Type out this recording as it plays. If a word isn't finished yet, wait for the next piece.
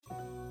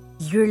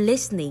You're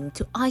listening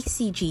to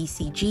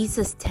ICGC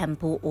Jesus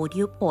Temple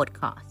audio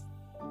podcast.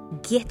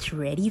 Get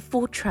ready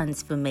for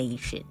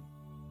transformation.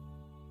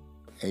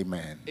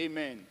 Amen.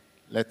 Amen.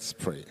 Let's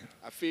pray.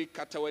 Afi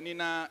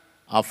katawanina.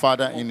 Our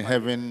Father in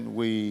heaven,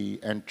 we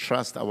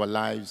entrust our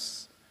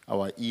lives,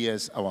 our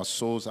ears, our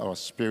souls, our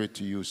spirit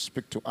to you.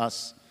 Speak to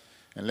us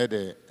and let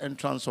the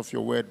entrance of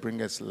your word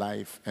bring us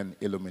life and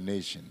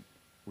illumination.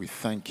 We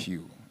thank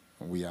you.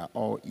 We are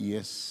all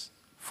ears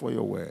for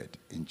your word.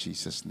 In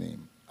Jesus'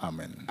 name,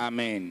 amen.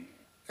 Amen.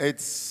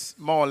 It's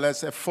more or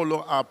less a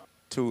follow-up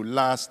to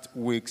last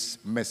week's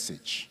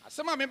message.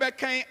 Asema me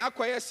bekan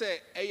akoye se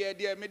eye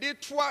de me de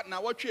toa na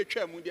watwe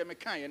atwa mu de me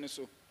kan ye ne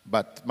so.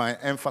 But my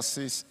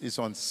emphasis is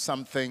on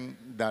something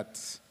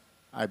that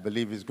I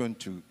believe is going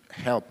to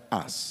help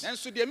us.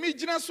 Nanso de me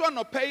gina so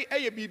anopai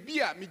eye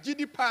bibia me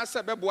gidi pa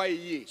se beboa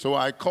ye. So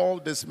I call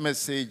this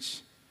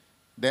message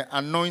the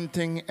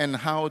anointing and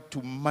how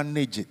to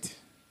manage it.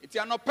 Iti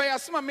anopai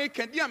asema me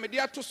kan dia me de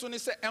ato so ne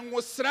se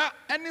enwosra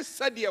ene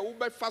sade wo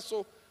befa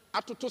so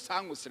atoto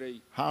sa enwosra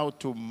yi. How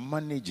to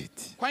manage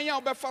it. Kwan ya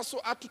wo befa so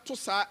atoto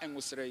sa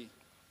enwosra yi.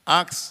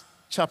 Acts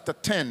chapter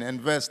 10 and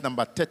verse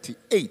number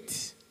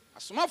 38.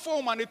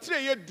 Asomafo ma ne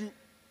tire ye du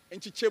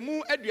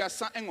enchichemu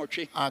aduasa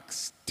enwotwe.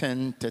 Acts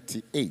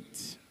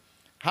 10:38.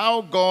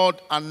 How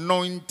God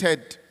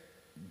anointed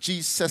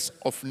Jesus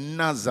of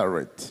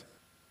Nazareth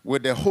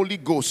with the Holy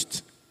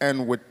Ghost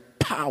and with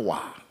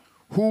power,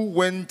 who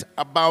went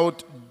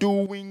about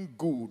doing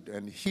good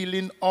and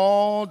healing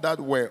all that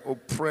were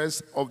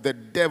oppressed of the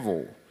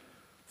devil,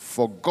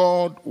 for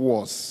God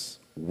was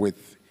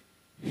with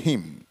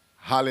him.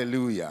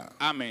 Hallelujah.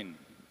 Amen.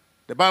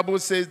 The Bible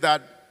says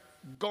that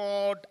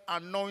God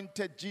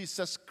anointed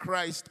Jesus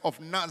Christ of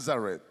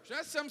Nazareth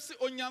Tresem si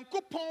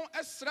onyankopon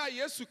esra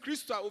Yesu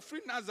Kristo a ofri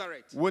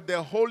Nazareth. with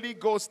the Holy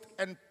Ghost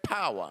and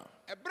power,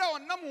 Ebra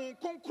onam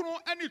konkron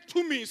ani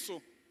tumi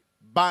so.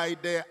 by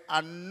the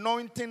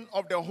anointing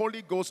of the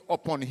Holy Ghost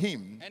upon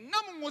him.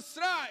 Enam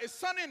ngosra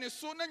esane ne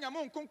so na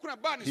nyame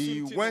konkron ba ne so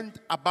He nti. went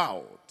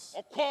about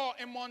Okọ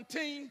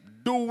emonten,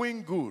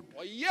 doing good,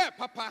 oye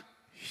papa,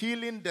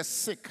 healing the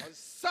sick,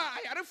 sa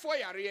ayarefo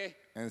yare.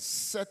 and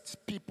set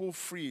people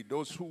free,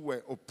 those who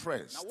were Na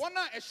oppressed.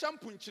 wona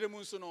ehyampun kyeremu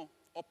nso no,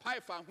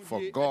 opai fa ahudie.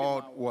 For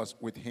God was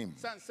with him.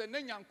 sanse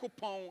ne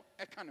nyankopon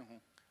eka ne ho.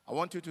 I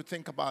want you to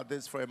think about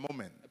this for a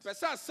moment.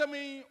 Pesa asɛm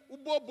yi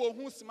ubobo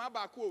hu sima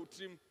ba ko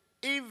otrim.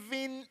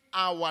 Even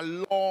our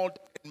Lord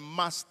and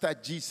Master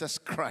Jesus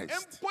Christ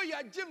Empo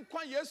ya jim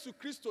kwan Yesu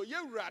Kristo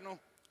yewura no.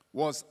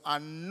 was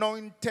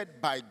anointed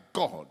by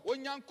God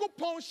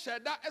Onyankopon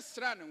hyɛda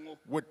esra ne ngo.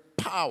 with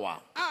power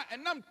A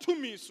enam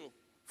tumi so.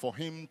 for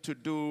him to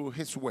do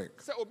his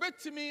work. Sɛ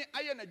obetimi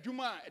ayɛ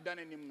n'adwuma a ɛda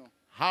n'anim no.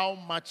 How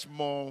much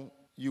more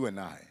you and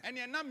I?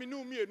 Ɛne ɛnam me ne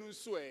wo mmienu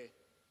nso ɛ.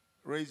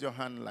 Raise your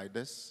hand like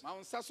this Ma wo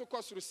nsa so kɔ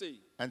soro sei.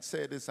 and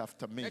say this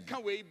after me.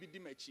 Ɛka wei bi di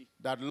m'akyi.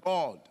 That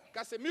Lord,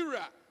 Ka sɛ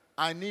mewura,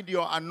 I need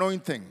your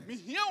anointing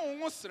mihia wo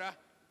ngosra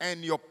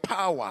and your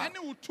power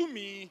ɛne wo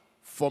tumi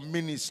for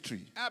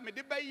ministry. a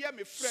mede bɛyɛ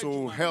me frɛ So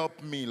adwuma.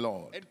 help me,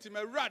 Lord. Enti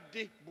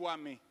m'Awurade boa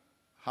me.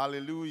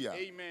 Hallelujah.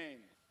 Amen.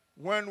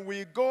 When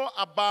we go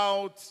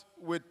about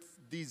with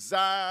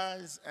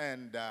desires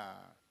and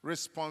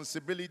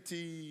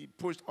responsibility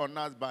pushed on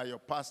us by your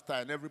pastor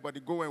and everybody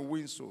go and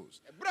win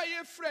souls. Ɛbra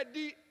yɛ frɛ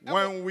di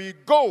When we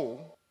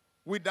go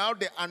without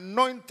the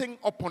anointing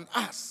upon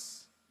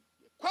us,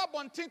 kɔ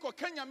abɔnten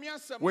kɔka nyame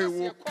asɛm we na sɛ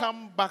will yɛkɔ-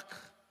 come back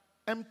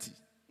empty.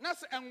 na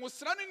sɛ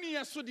ɛngosra no ni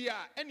yɛ so deɛ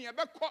a ɛne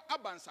yɛbɛkɔ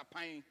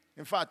abansapan.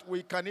 In fact,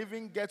 we can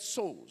even get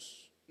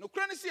souls,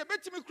 Nokora ne sɛ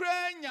yɛbɛtumi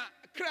koraa nya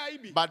kra yi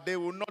bi. but they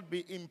will not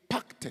be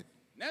impacted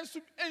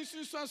Nanso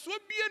nsunsuansoɔ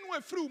bie no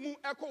afiri wo mu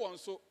ɛkɔ wɔn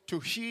so. to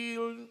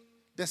heal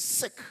the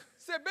sick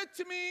Sɛ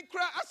yɛbɛtumi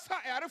koraa asa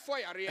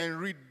ayarefoɔ yareɛ. and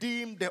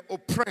redeem the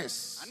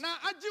oppressed. Anaa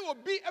agye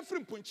obi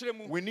afiri mponkyerɛ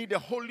mu. We need the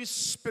Holy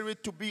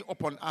Spirit to be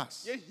upon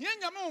us. Yɛhia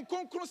nyame wo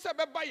kronkron sɛ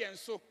bɛba yɛn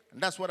so.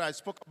 And that's what I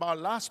spoke about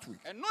last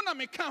week. Ɛno na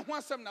meka ho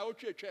asɛm na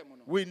wotwetwɛ mu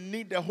no. We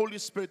need the Holy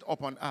Spirit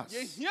upon us.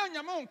 Yɛhia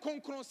nyame wo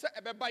kronkron sɛ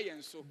ɛbɛba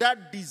yɛn so.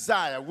 That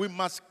desire, we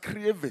must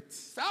crave it.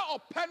 Saa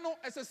ɔpɛ no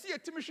ɛsɛ sɛ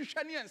yɛtumi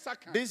hwehwɛ ne yɛn nsa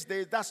ka. These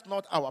days, that's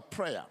not our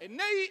prayer. Ɛnɛ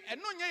yi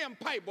ɛno nyɛ yɛn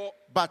mpaebɔ.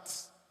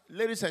 But,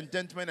 ladies and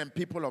gentlemen and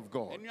people of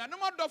God, Anuanom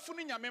adɔfo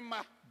ne nyame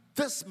mma.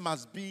 this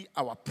must be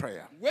our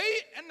prayer. Wei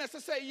ɛna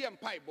ɛsɛ sɛ yɛ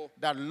mpaebɔ.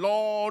 That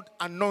Lord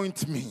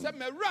anoint me Sɛ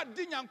m'Awurade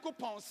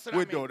Nyankopɔn sra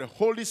with me. the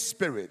Holy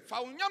Spirit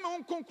Fa wo nyame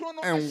wo kronkron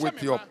no and ɛhyɛ with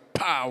me your ma.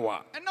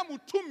 power. Ɛna mo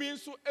tumi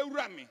nso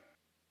awura me.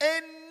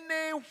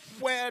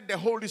 Anywhere the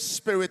Holy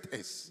Spirit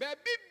is,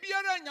 Baabi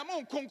biara nyame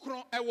wo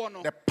kronkron ɛwɔ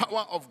no. the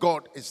power of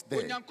God is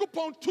there.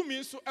 Onyankopɔn tumi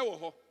nso ɛwɔ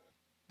hɔ.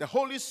 The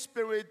Holy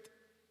Spirit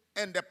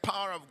and the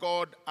power of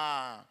God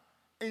are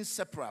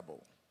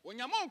inseparable.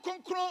 Onyame wo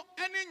kronkron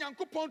ɛne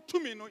Nyankopɔn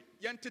tumi no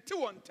yɛntete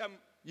wɔn ntam.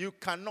 You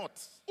cannot.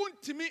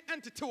 Wontumi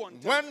ɛntete wɔn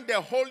ntam. When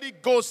the Holy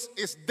Ghost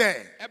is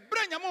there,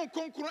 Ɛbrɛ nyame wo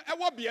kronkron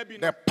ɛwɔ bea bi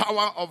no. the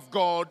power of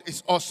God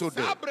is also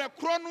there. Saa brɛ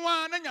korɔ no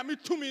a na nyame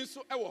tumi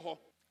nso ɛwɔ hɔ.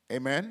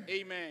 Amen.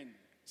 Amen.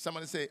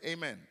 Somebody say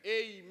amen.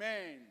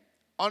 Amen.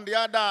 On the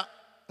other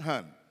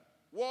hand,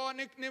 Wɔ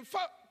ne mfa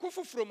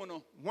kofoforo mu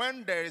no.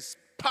 When there is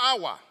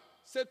power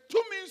Sɛ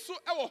tumi nso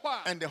ɛwɔ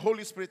hɔ a. and the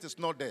Holy Spirit is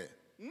not there,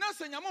 Na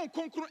sɛ Nyame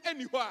Nkonkron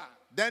ɛni hɔ a.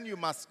 then you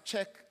must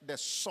check the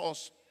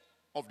source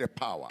of the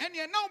power.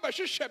 Ɛnneɛ na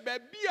wobɛhwehwɛ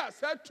baabi a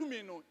saa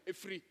tumi no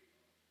ɛfiri.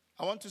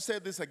 I want to say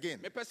this again.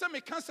 Mepɛ sɛ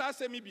meka saa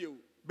asɛm yi bio.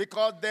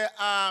 Because there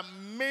are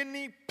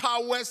many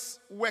powers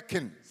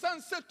working. San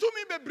sɛ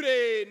tumi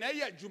bebree na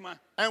ɛyɛ adwuma.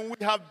 And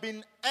we have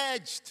been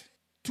urged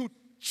to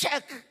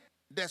check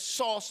the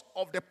source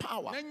of the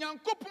power. Na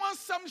Nyankopɔn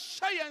asɛm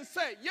hyɛ yɛn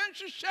sɛ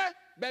yɛnhwehwɛ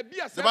baabi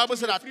a The saa Bible tumi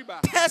said that ɛfiri ba.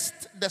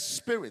 test the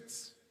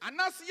spirits.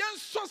 Anaasɛ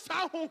yɛnsɔ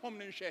saa honhom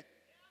no nhwɛ.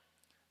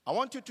 I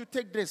want you to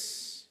take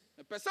this.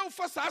 Mepɛ sɛ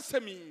wofa saa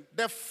asɛm yi.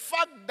 The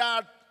fact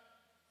that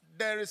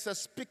there is a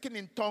speaking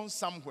in tongues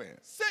somewhere.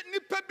 Sɛ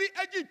nnipa bi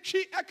agye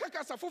twi ɛka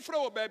kasa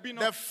foforɔ wɔ baabi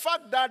no. The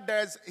fact that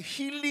there's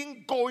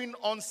healing going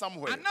on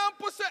somewhere. Anaa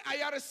mpo sɛ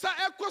ayaresa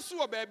ɛkɔ so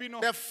wɔ baabi no.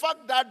 The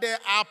fact that there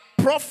are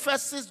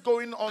prophecies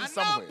going on Anaa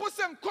somewhere mpo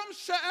sɛ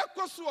nkɔmhyɛ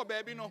ɛkɔ so wɔ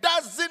baabi no.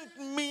 doesn't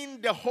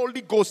mean the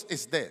Holy Ghost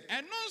is there.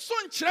 Ɛno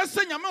nso nkyerɛ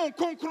sɛ Nyame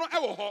Nkonkron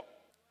ɛwɔ hɔ.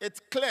 It's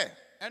clear.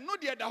 Ɛno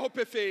deɛ da hɔ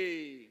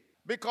pefee.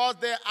 Because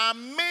there are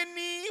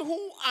many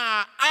who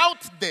are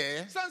out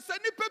there. San sɛ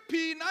nnipa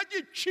pii na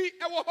agye twi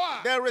ɛwɔ hɔ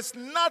a. There is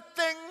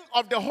nothing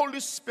of the Holy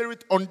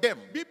Spirit on them.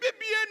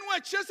 Bibibie no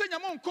akyerɛ sɛ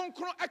Nyame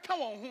Nkonkron ɛka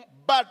wɔn ho.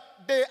 But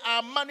they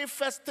are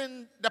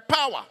manifesting the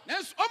power.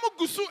 Nanso ɔmo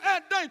gu so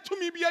ɛɛdan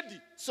tumi bi adi.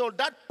 So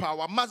that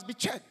power must be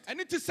checked.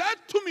 Ɛno nti saa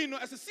tumi no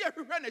ɛsɛ sɛ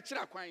yɛhwehwɛ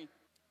n'akyiri akwan.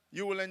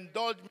 You will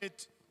indulge me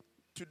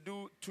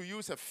to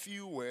use a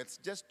few words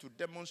just to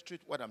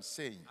demonstrate what I'm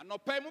saying.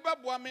 Anɔpa yi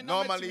mobɛboa me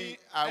na Normally,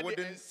 matumi I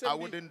ɛde nsɛm bi-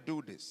 wouldn't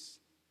do this.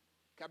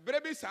 ka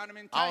berɛ bi saa no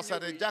mentaa I was nyɛ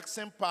at the wei.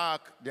 Jackson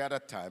Park the other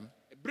time,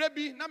 Berɛ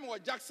bi na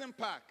mewɔ Jackson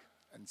Park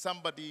and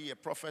somebody, a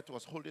prophet,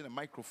 was holding a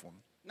microphone.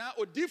 na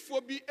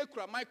odiifoɔ bi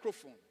ekura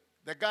microphone.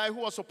 The guy who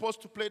was supposed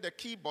to play the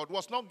keyboard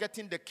was not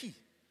getting the key,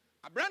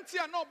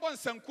 Aberante a na ɔbɔ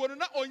nsankuo no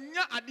na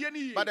ɔnya adeɛ no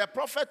yie. but the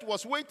prophet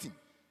was waiting.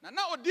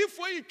 Na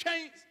odiifoɔ yi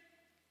twɛn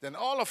Then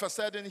all of a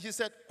sudden he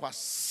said,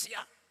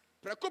 "Kwasia,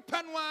 prɛko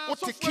pɛ no ara what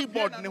the sɔfoɔ abie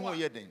keyboard n'ano ne ho a-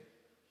 yɛ den?"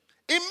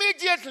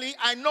 Immediately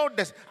I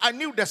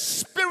knew the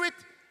spirit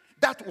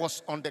that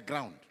was on the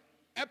ground.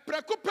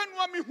 Ɛprɛko pɛ no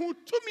ara mehu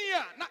tumi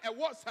a na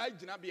ɛwɔ saa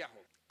gyinabea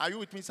hɔ. Are you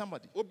with me,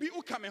 somebody? Obi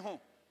woka me ho.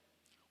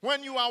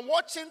 When you are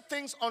watching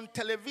things on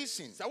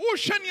television Sɛ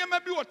wohwɛ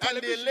nneɛma bi wɔ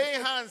and they lay television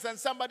so, hands and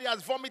somebody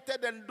has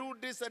vomited and do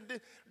this and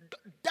this,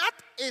 that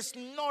is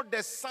not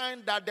the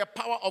sign that the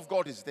power of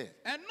God is there.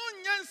 ɛno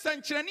nyɛ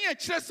nsɛnkyerɛnne a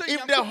ɛkyerɛ sɛ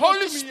If the Nyankopɔn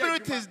Holy tumi yɛ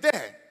Spirit adwuma. is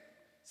there,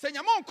 Sɛ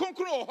Nyame Nkonkron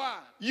wɔ hɔ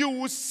a, you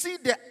will see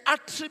the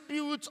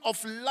attributes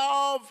of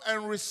love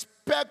and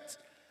respect,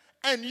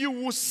 and you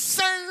will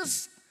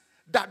sense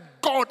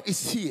that God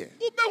is here.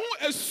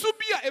 wobɛhu esu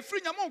bi a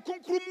ɛfiri Nyame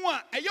Nkonkron mu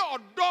a ɛyɛ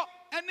ɔdɔ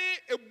ne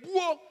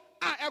ebuo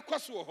a ɛkɔ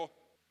so wɔ hɔ.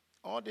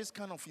 All this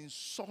kind of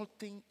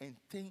insulting and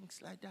things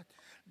like that.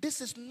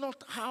 This is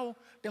not how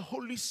the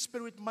Holy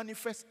Spirit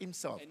manifests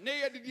himself.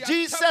 Ɛnnɛ yɛde di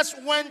Jesus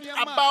atam went nneɛma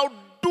a-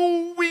 about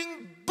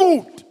doing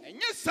good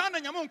ɛnyɛ saa na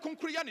Nyame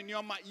Nkonkron yɛ ne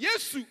nneɛma.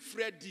 Yesu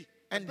frɛ adi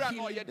and ɛberɛ a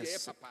na healing ɔyɛ the deɛ ɛyɛ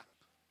sick. papa.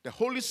 The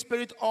Holy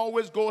Spirit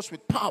always goes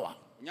with power,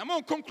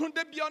 Nyame Nkonkron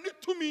da bia ɔne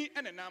tumi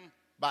nenam.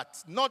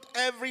 but not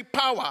every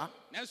power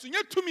Nanso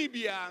nyɛ tumi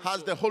biara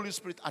has nso the Holy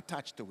Spirit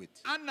attached to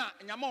it. ana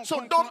Nyame So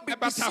Nkonkron don't be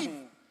ɛbata deceived.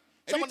 ho.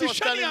 Somebody Ɛnti was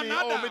hyɛ telling ne me,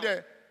 "Oh,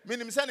 anada.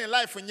 me saying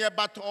life in here,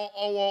 but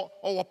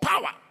or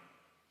power."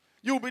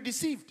 You will be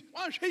deceived.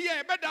 Wɔnhwɛ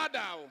yɛ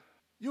yɛbɛdaadaa o.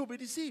 You will be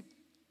deceived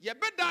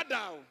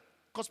Yɛbɛdaadaa o.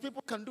 because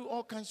people can do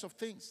all kinds of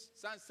things.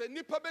 San sɛ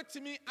nnipa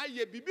bɛtumi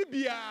ayɛ biribi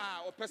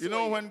biara a ɔpɛ sɛ You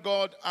know, ɔyɛ. when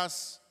God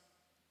asked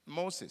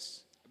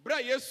Moses Berɛ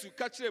a Yesu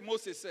ka kyerɛɛ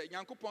Mose sɛ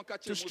Nyankopɔn ka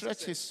to kyerɛɛ stretch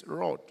Mose sɛ his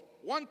rod,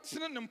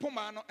 wɔntene ne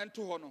mpoma no nto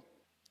hɔ no,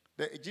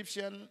 the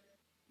Egyptian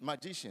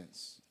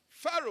magicians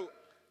Pharaoh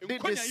did the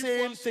nkɔnyayifoɔ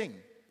same nso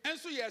thing.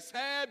 nso yɛ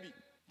saa bi.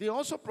 They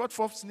also brought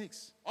forth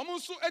snakes. Ɔmo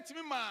nso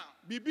atumi ma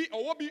biribi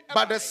ɔwɔ bi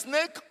But the ɛbae.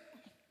 snake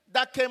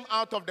that came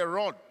out of the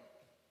rod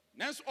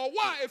Nanso ɔwɔ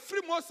a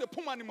ɛfiri Mose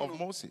poma no mu of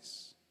no,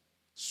 Moses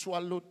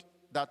swallowed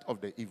that of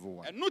the evil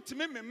one. ɛno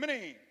tumi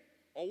memene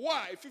ɔwɔ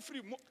a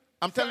ɛfifiri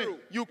I'm telling you, Pharaoh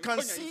you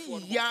can see nkɔnyayifoɔ no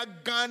ho.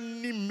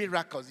 Yagani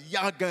miracles.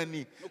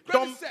 Yagani.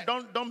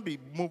 Don't be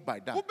moved by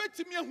that.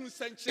 Wobɛtumi ahu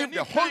nsɛnkyerɛnne If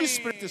the Holy kann.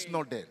 Spirit is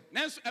not there,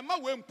 Nanso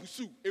ɛma wɔ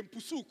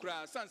empusu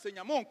koraa san sɛ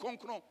Nyame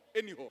Nkonkron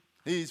ɛni hɔ.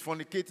 he is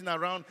fornicating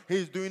around, he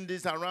is doing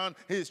this around,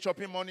 he is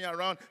chopping money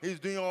around, he is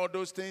doing all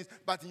those things.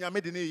 But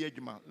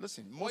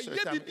listen, most of the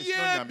Ɔyɛ time it's not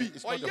biribiara Nyame, bi,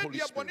 it's not the ɔyɛ Holy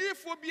deɛ Spirit.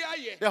 bɔnefoɔ bi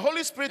ayɛ. The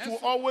Holy Spirit will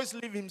Nanso- always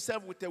leave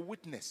himself with a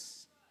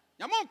witness.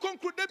 Nyame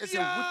Nkonkron da It's a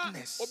biara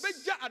witness.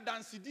 ɔbɛgya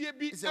adansedie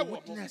bi It's a ɛwɔ hɔ.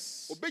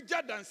 witness.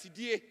 Ɔbɛgya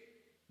adansedie.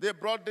 They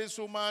brought this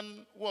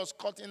woman who was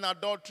caught in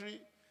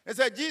adultery. They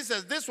said,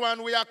 "Jesus, this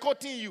one we are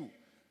quoting you.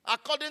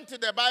 According to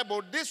the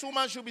Bible, this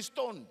woman should be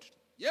stoned."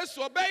 Yesu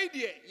ɔbɛyi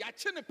deɛ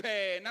yɛakye ne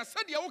pɛɛ na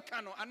sɛdeɛ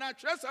woka no anaa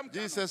Atwerɛsɛm ka no,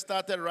 Jesus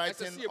started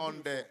writing see a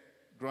on the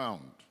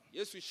ground.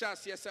 Yesu hyɛ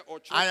aseɛ sɛ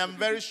ɔkyerɛkyerɛ I am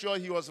very biribi. sure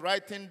he was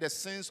writing the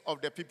sins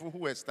of the people who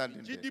were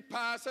standing there. Gyidi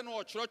paa sɛ na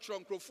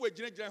ɔkyerɛkyerɛ nkurɔfoɔ a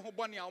gyinagyina ho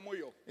bɔne a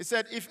wɔyɛ. He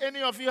said, "If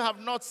any of you have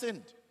not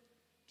sinned,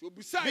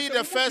 Be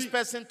the first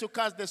person to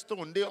cast the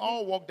stone. They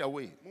all walked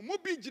away.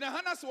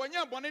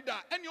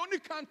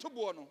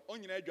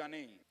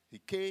 He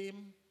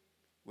came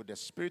with the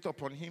Spirit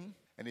upon him,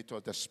 and it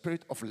was the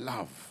Spirit of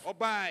love. It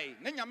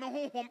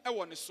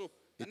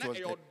was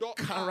the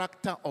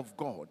character of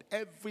God.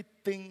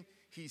 Everything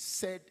he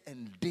said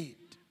and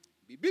did.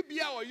 You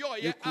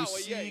could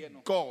see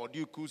God.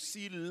 You could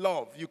see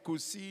love. You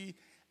could see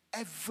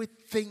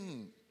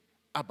everything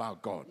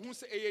about God. That's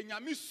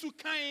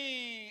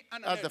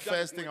the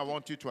first thing I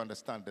want you to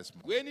understand this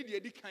morning.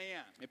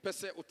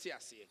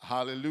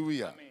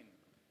 Hallelujah. Amen.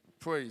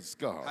 Praise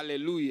God.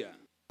 Hallelujah.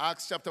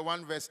 Acts chapter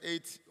 1 verse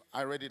 8.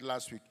 I read it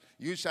last week.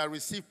 You shall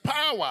receive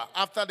power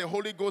after the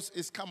Holy Ghost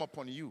is come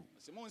upon you.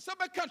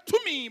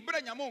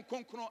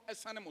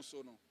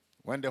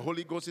 When the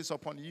Holy Ghost is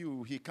upon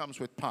you, he comes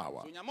with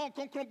power.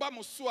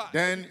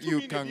 Then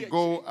you can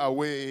go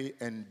away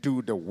and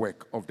do the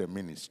work of the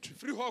ministry.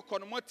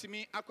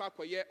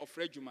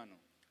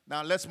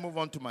 Now let's move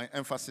on to my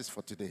emphasis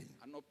for today.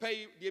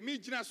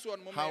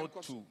 How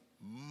to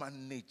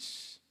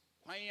manage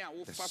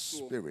the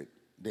Spirit,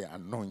 the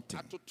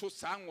anointing.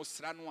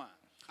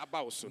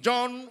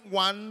 John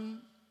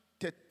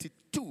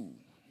 1:32.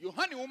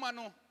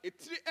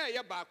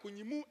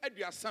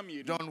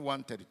 John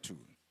 1:32.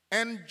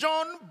 And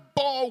John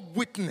bore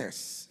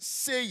witness,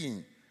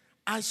 saying,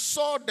 I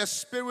saw the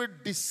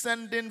Spirit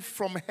descending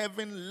from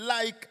heaven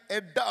like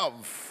a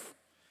dove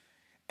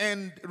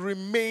and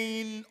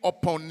remain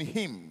upon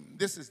him.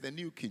 This is the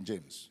New King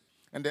James.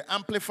 And the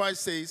Amplified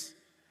says,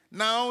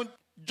 now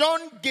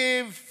John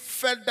gave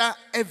further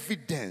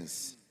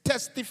evidence,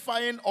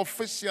 testifying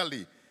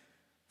officially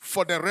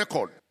for the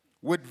record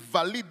with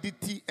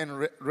validity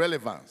and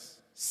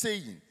relevance,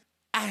 saying,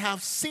 I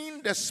have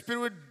seen the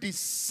Spirit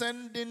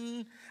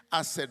descending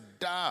as a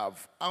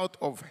dove out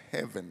of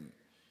heaven,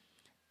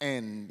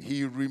 and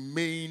he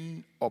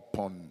remained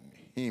upon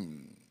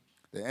him.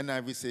 The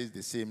NIV says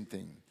the same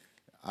thing,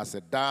 as a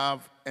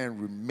dove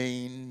and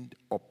remained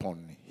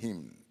upon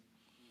him.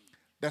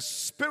 The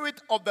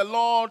Spirit of the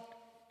Lord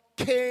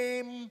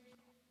came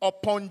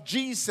upon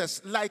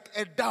Jesus like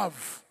a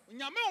dove.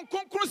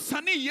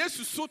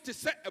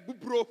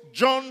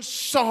 John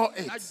saw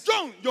it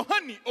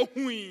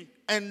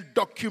and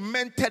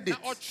documented it.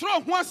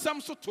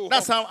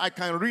 That's how I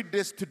can read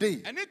this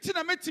today. And it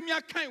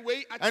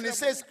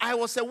says, I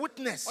was a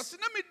witness.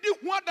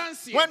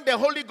 When the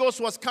Holy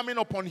Ghost was coming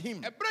upon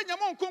him,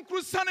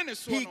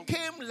 he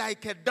came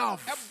like a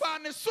dove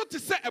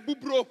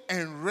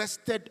and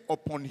rested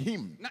upon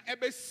him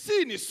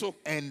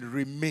and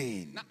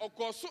remained.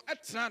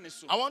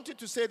 I want you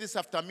to say this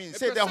after me.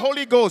 Say, the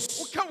Holy Ghost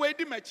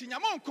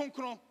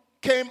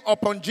came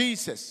upon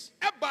Jesus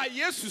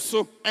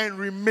and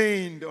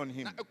remained on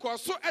him.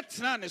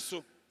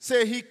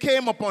 Say, he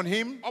came upon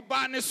him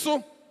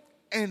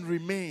and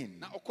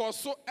remained.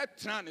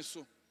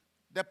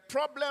 The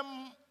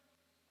problem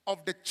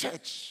of the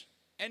church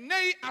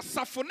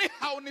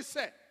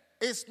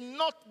is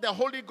not the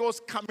Holy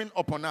Ghost coming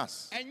upon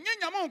us,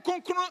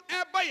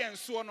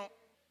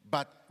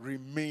 but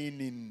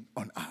remaining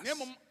on us.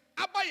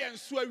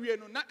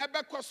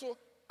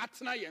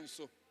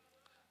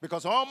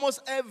 Because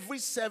almost every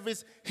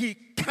service, he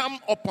come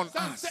upon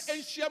us.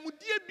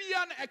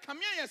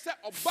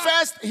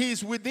 First, he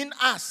is within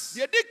us.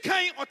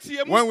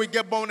 When we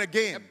get born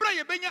again,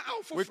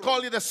 we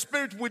call it the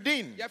Spirit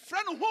within.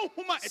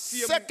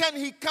 Second,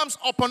 he comes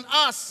upon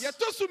us.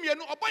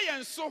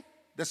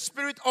 The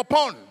Spirit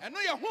upon.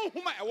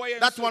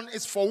 That one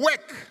is for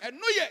work.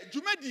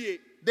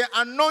 The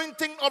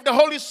anointing of the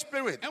Holy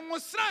Spirit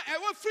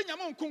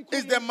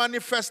is the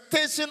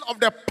manifestation of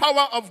the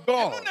power of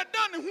God.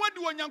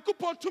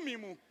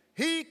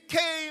 He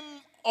came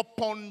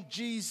upon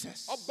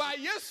Jesus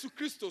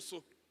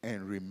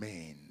and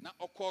remained.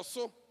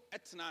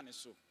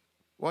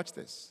 Watch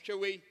this.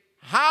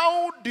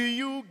 How do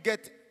you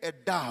get a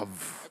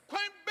dove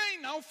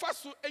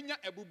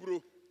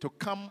to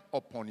come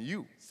upon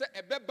you?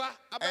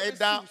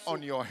 Either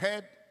on your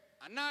head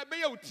or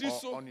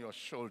on your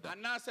shoulder.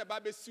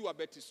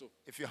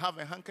 If you have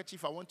a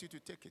handkerchief, I want you to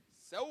take it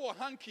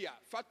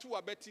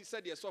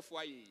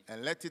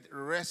and let it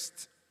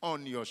rest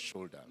on your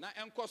shoulder.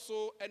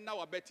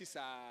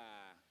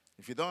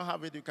 If you don't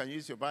have it, you can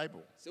use your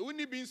Bible.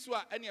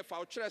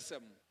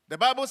 The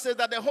Bible says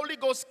that the Holy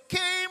Ghost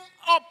came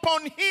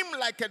upon him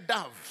like a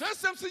dove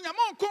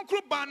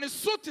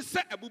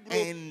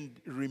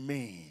and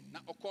remained.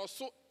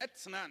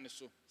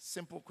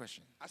 Simple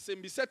question.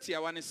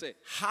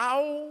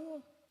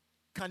 How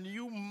can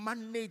you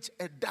manage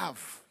a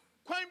dove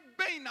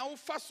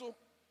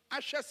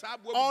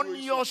on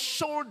your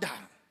shoulder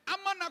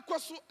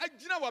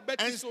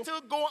and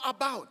still go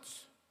about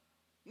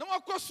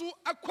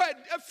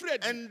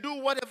and do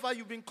whatever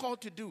you've been called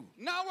to do,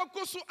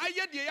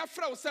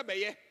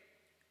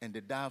 and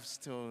the dove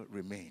still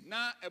remain?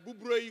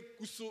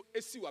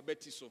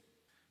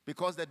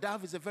 Because the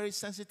dove is a very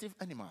sensitive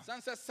animal,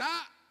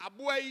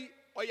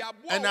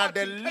 and at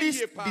the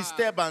least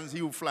disturbance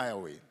he will fly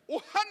away.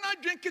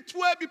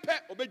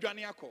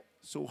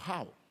 So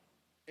how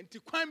Enti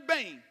kwan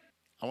bɛn.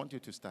 I want you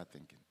to start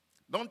thinking.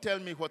 Don't tell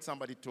me what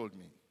somebody told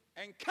me,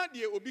 Enka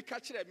deɛ obi ka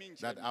kyerɛ me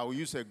that nkyɛn. I will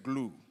use a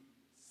glue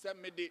Sɛ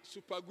mede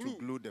super to glue.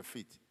 glue the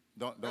feet.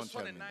 Don't tell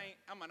Ɛsɔ ne me. nan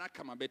That. ama na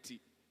kama bɛti.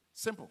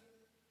 Simple.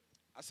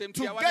 Asɛm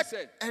To tia wani get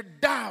sɛ. a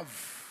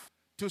dove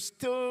to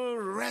still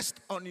rest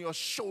on your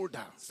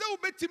shoulder Sɛ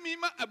wobɛtumi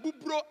ma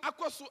abuburo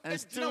akɔ so and agyina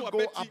still go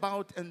w'abɛti.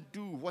 about and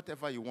do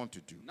whatever you want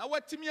to do Na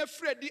watumi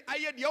afiri adi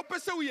ayɛ deɛ wopɛ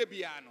sɛ woyɛ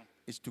biara no.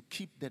 is to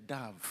keep the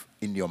dove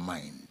in your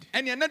mind.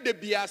 Ɛneɛ na da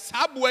biara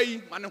saa aboa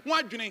yi ma ne ho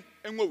adwene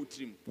ɛnwa wo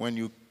tirim. When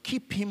you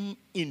keep him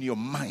in your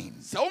mind,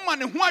 Sɛ woma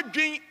ne ho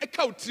adwene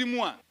ɛka wo tiri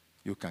mu a,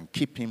 you can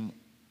keep him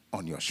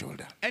on your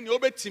shoulder. ɛneɛ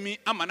wobɛtumi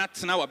ama no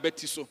atena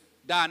w'abɛti so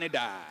daa ne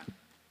daa.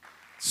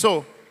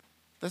 So,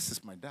 this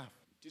is my dove.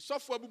 Nti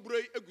sɔfo abuburo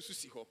yi egu so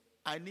si hɔ.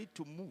 I need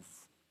to move.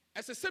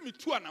 Ɛsɛ sɛ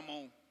metu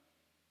anammɔn.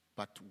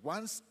 But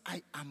once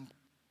I am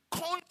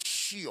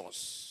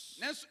conscious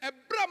Nanso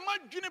ɛberɛ a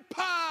madwene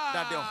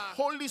that the paa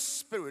Holy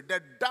Spirit,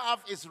 the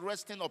dove is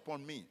resting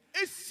upon me,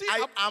 ɛsi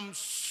I am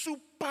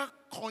super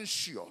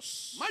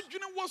conscious.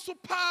 madwene wɔ so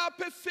paa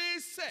pefee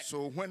sɛ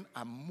So when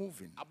I'm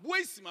moving, aboa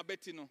yi si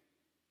m'abɛti no,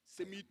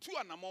 sɛ metu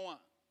anammɔn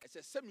a, ɛsɛ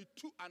sɛ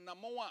metu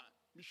anammɔn a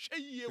mehwɛ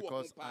yie wɔ ho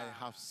because I paa.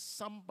 have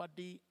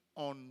somebody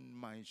on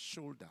my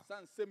shoulder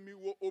San sɛ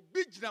mewɔ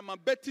obi gyina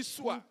m'abɛti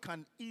so who a,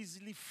 can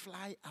easily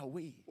fly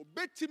away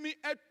obɛtumi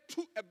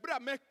atu ɛberɛ a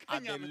at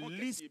mɛkanya the me ho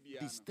least kɛseɛ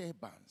biara no.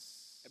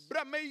 disturbance.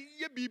 Ɛberɛ a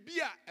mɛyɛ biribi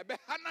a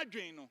ɛbɛha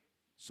n'adwene no.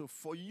 So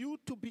for you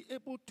to be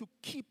able to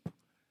keep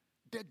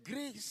the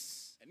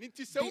grace, Ɛno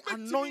nti sɛ the wobɛtumi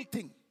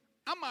anointing,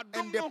 ama and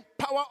dom the no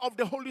power of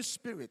the Holy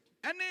Spirit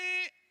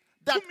ɛne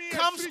that tumi a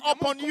comes ɛfiri Nyame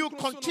upon you Kronkron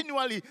so no,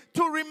 continually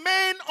to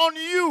remain on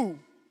you,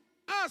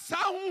 a saa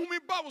honhom yi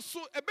ba wo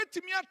so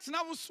ɛbɛtumi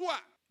atena wo so a,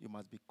 you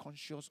must be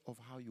conscious of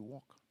how you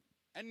walk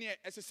ɛneɛ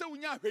ɛsɛ sɛ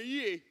wonya ahwɛ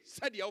yie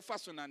sɛdeɛ wofa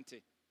so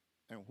nante.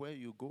 and where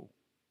you go,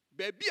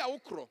 Baabi a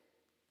wokorɔ,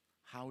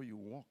 how you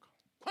walk.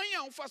 kwan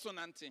a wofa so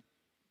nante.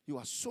 You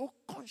are so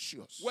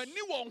conscious. W'ani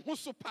wɔ ho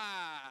so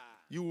paa.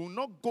 You will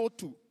not go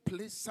to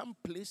some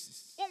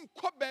places,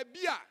 Wonkɔ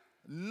baabi a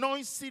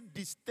noisy,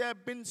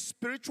 disturbing,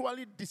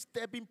 spiritually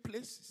disturbing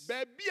places,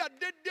 baabi a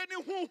dede ne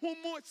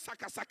honhom mu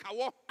sakasaka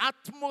wɔ.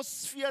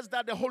 atmospheres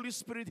that the Holy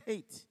Spirit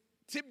hates.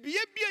 Te bea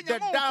bi a The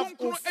Nyame dove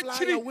will Kronkron fly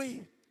akyiri,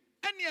 away.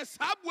 ɛneɛ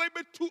saa aboa yi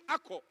bɛtu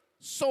akɔ.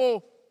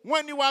 So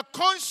when you are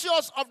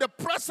conscious of the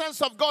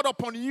presence of God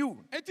upon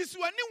you, Enti sɛ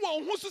w'ani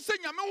wɔ ho so sɛ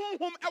Nyame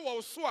honhom ɛwɔ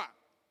wo so a,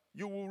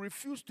 you will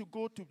refuse to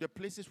go to the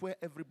places where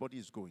everybody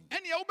is going.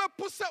 ɛneɛ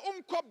wobɛpo sɛ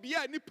wonkɔ bea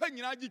a nnipa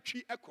nyinaa gye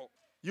twi ɛkɔ.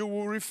 You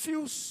will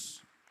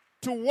refuse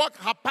to walk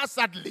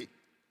haphazardly.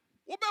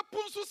 Wobɛpo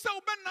nso sɛ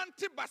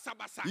wobɛnante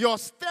basabasa. Your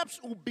steps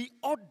will be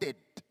ordered.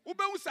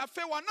 Wobɛhu sɛ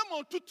afei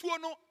w'anama tutuo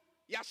no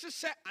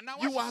yɛahyehyɛ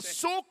anaa You are wɔahyehyɛ.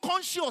 so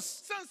conscious.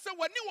 San sɛ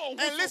w'ani wɔ ho And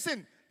so.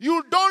 listen,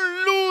 you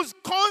don't lose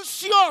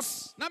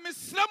conscious. Na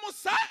mesrɛ mo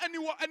saa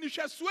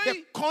anihwɛsoɔ The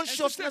yi,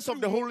 consciousness ɛnsɛ sɛ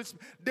of the firi wo. Holy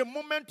Spirit. The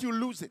moment you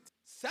lose it,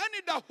 Saa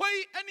anida hɔ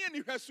yi ne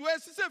anihwɛsoɔ yi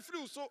ɛsɛ sɛ firi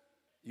wo so.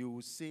 you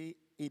will say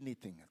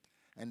anything.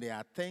 And there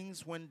are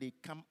things when they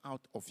come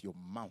out of your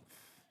mouth,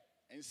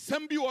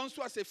 Nsɛm bi wɔ nso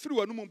a sɛ firi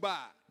w'anom ba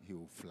a, he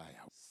will fly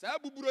out. saa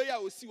buburo yi a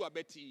osi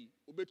w'abɛti yi,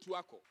 wobɛtu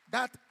akɔ.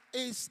 That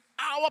is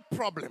our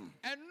problem.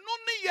 Ɛno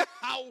ne yɛ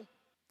haw.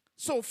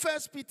 So 1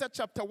 Peter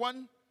chapter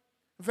 1,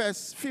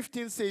 verse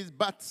 15 says,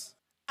 but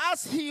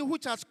as he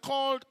which has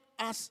called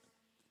us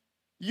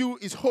you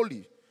is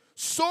holy,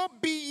 so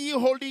be ye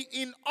holy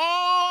in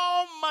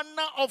all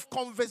manner of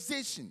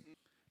conversation.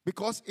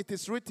 Because it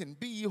is written,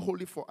 be ye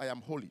holy, for I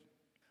am holy.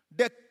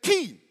 The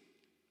key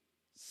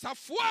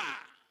Safoa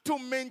to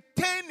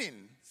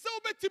maintaining sɛ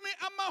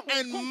wobɛtumi ama ho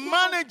and kronkron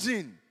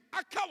managing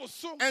aka wo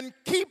so. and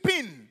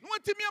keeping Na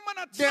watumi ama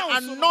no the atena wo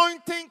so no.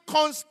 anointing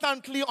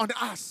constantly on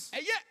us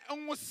Ɛyɛ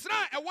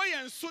nwosra a ɛwɔ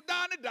yɛn so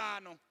daa ne daa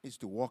no. is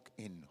to walk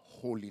in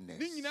holiness.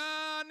 Ne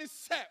nyinaa ne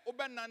sɛ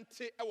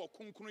wobɛnante ɛwɔ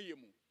kronkroyɛ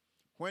mu.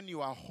 When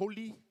you are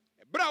holy,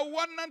 Ɛberɛ a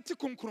wɔnante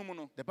kronkron mu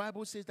no, the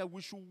Bible says that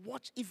we should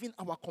watch even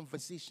our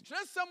conversation.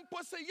 kyerɛ sɛ mpo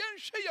sɛ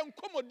yɛnhwɛ yɛn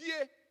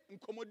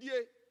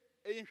nkɔmmɔdie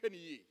ɛyɛnhwɛ ne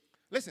yie.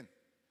 Listen,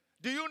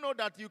 do you know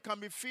that you can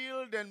be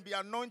filled and be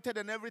anointed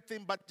and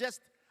everything, but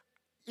just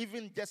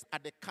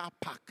at the car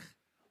park,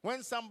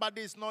 when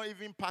somebody is not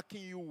even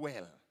parking you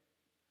well,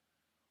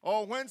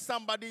 or when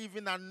somebody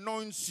even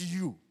anoints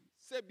you,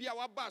 Sɛ bia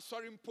waba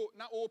asɔre mpo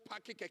na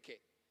ɔɔpake kɛkɛ.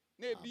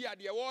 Na ebi a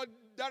deɛ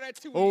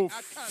wɔdarete oh, wo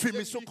aka nsɛm bi.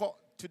 Fimisoko,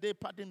 today,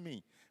 pardon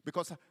me,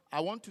 because I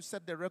want to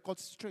set the record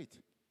straight.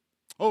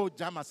 Oh,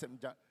 Jamasem,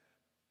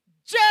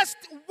 just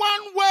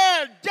one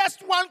word,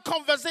 just one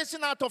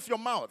conversation out of your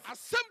mouth,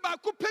 Asɛm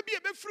baako pɛ bi a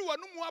ɛbɛfiri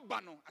w'anom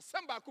aba no,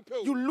 asɛm baako pɛ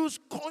o. you lose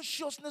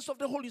consciousness of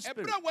the Holy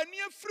Spirit. Ɛberɛ a w'ani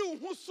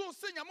afiri wo ho so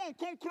sɛ Nyame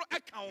nkronkron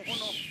aka wo ho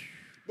no,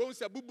 bohu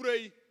sɛ buburo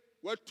yi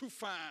watu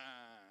faa.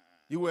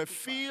 You were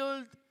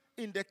filled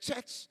in the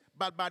church,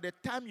 but by the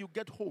time you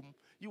get home,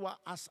 you are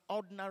as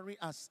ordinary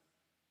as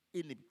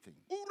anything.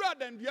 Wura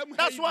dandua mu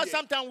ha That's yi why deɛ,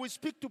 sometimes we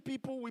speak to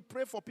people, we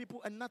pray for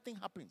people, and nothing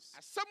happens.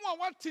 asɛm a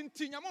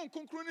watenti Nyame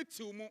nkronkron no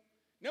tiw mu,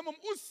 na mmom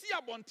wosi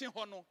abɔnten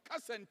hɔ no,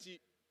 kasa nti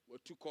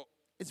watu kɔ.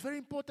 It's very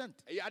important.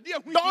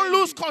 Don't Don't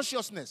lose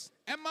consciousness.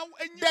 The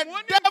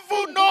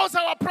devil knows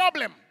our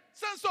problem.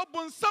 And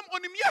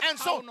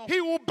so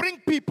he will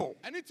bring people.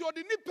 And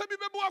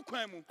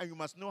you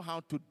must know how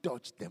to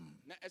dodge them.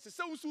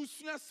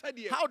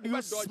 How do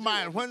you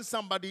smile when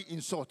somebody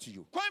insults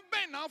you?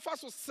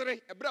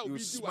 You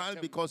smile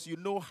because you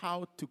know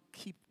how to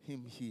keep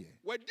him here.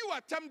 And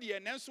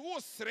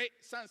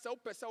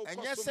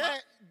yes,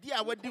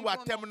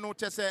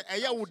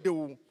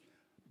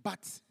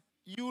 but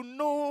you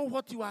know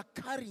what you are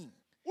carrying.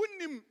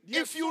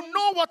 If you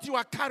know what you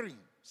are carrying,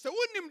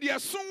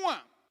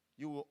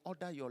 you will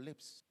order your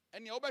lips.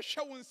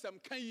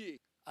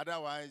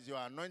 Otherwise, you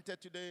are anointed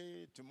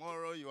today,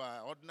 tomorrow you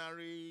are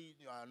ordinary.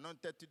 You are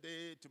anointed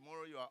today,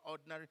 tomorrow you are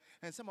ordinary.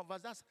 And some of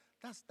us, that's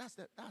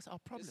our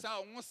problem.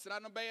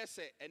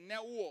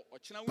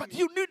 But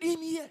you need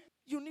him here.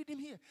 You need him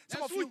here.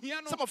 Some of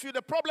you,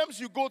 the problems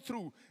you go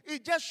through,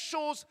 it just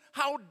shows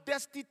how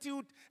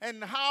destitute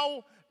and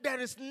how there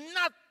is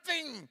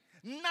nothing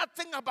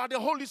about the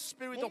Holy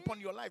Spirit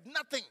upon your life.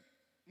 Nothing.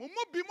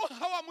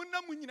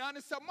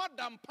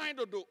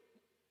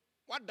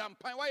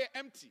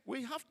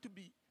 We have to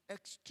be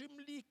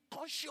extremely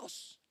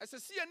conscious.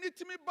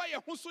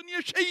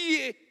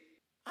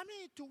 I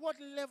mean, to what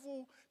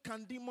level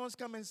can demons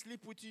come and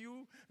sleep with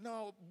you?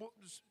 Now,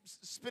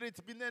 spirit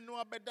and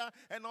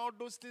all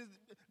those things,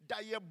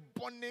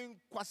 burning,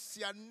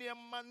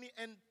 money,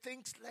 and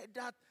things like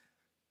that.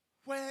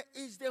 Where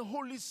is the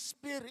Holy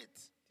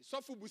Spirit?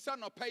 Some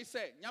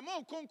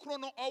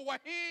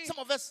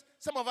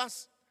of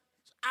us,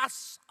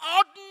 as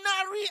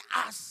ordinary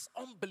as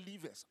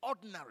unbelievers,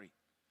 ordinary.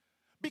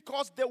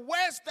 Because the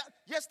words that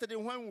yesterday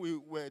when we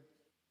were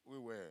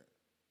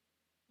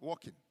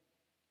walking,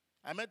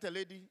 I met a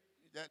lady,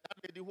 that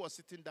lady who was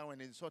sitting down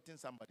and insulting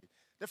somebody.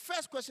 The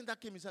first question that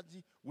came is that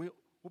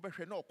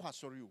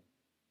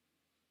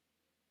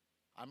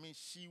I mean,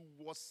 she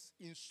was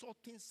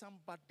insulting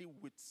somebody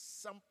with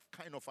some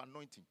kind of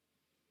anointing.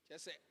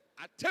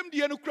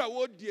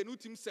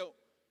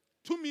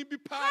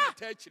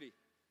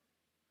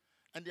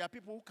 And there are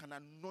people who can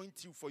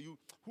anoint you for you,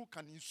 who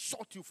can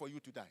insult you for you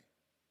to die.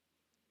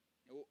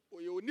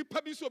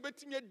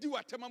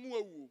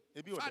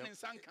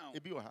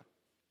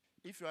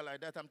 If you are like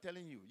that, I'm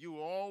telling you, you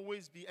will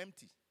always be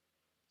empty.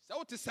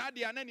 Holy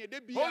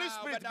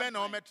Spirit, man,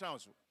 or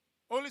metrans.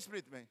 Holy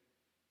Spirit, man.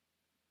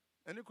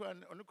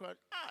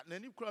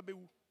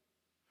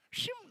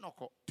 Shim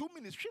noko 2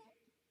 minutes. Shim.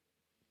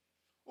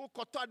 Oh,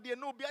 kota de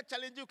no be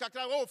challenge you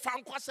kakra. Oh,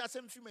 fan kwasa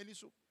asem fi mani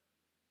so.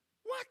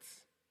 What?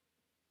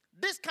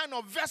 This kind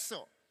of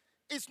vessel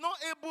is not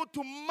able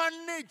to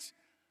manage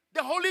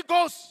the Holy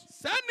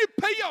Ghost.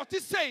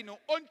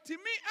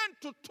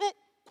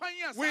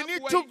 We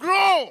need to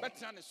grow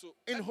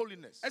in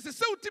holiness.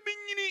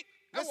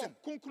 Listen,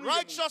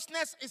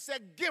 righteousness is a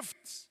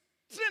gift.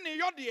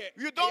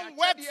 You don't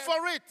work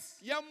for it.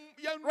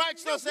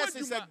 Righteousness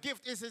is a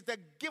gift. It is the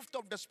gift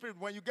of the Spirit.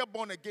 When you get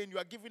born again, you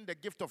are given the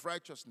gift of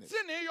righteousness.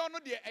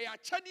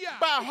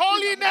 But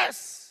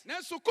holiness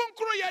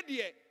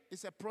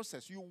is a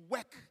process. You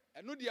work.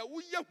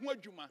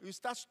 You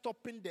start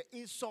stopping the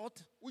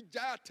insult.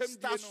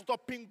 Start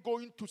stopping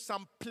going to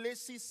some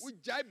places,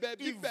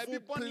 evil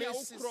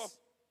places.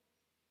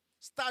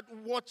 Stop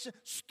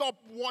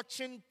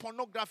watching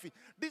pornography.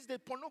 The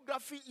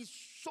pornography is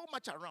so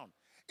much around.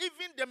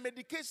 Even the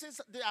medications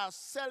they are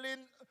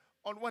selling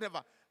on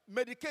whatever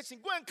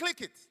medication, go and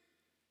click it,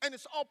 and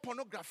it's all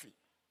pornography.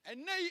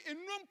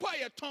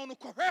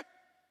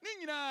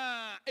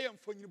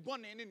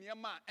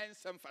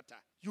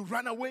 You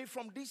run away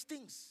from these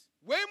things.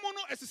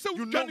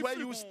 You know where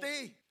you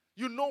stay.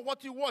 You know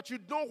what you watch. You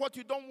know what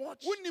you don't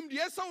watch.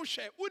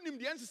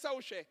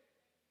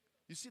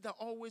 You see that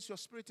always your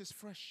spirit is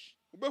fresh.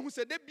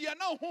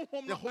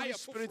 The Holy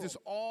Spirit is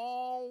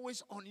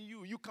always on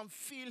you. You can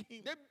feel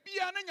him. If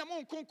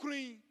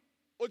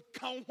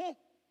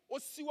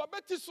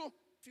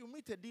you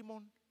meet a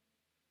demon,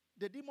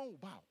 the demon will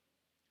bow.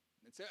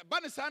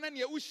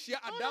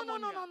 No.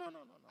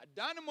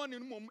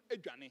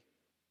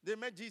 They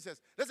met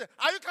Jesus. They said,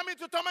 are you coming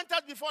to torment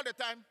us before the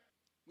time?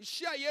 You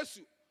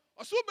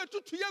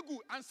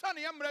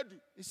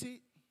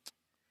see,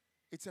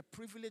 it's a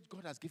privilege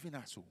God has given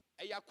us.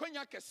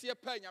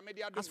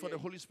 As for the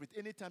Holy Spirit,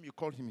 anytime you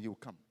call him, he will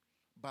come.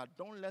 But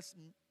don't let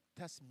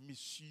us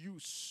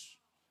misuse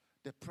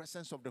the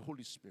presence of the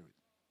Holy Spirit.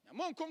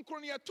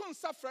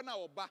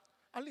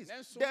 At least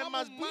there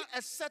must be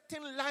a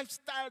certain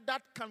lifestyle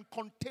that can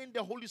contain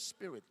the Holy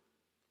Spirit.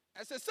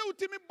 You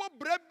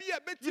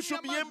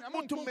should be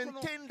able to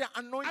maintain the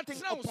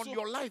anointing upon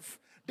your life,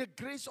 the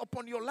grace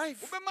upon your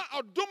life.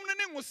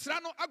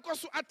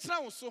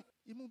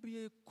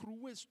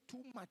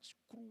 Too much.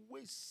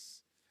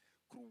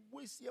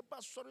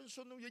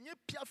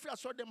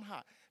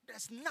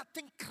 There's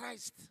nothing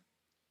Christ.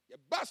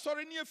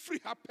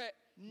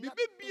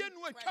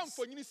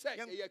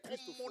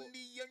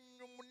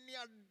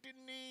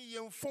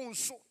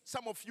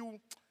 Some of you,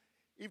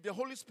 if the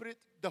Holy Spirit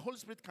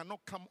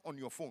cannot come on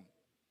your phone.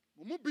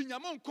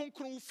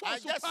 I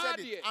just said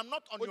it. I'm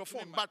not on your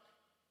phone, but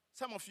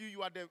some of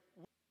you are the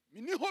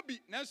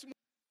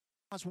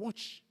must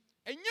watch.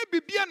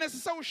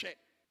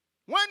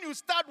 When you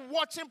start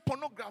watching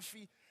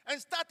pornography and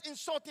start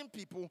insulting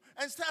people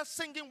and start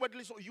singing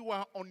wordless, so you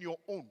are on your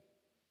own.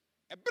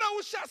 Do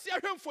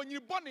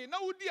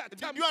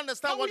you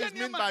understand what it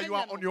means by you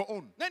are on your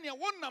own?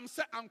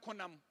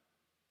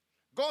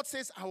 God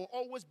says, I will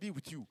always be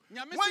with you.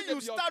 When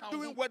you start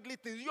doing worldly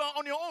things, you are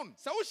on your own.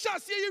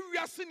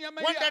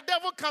 When the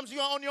devil comes, you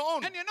are on your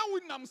own.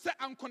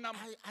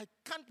 I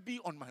can't be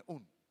on my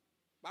own.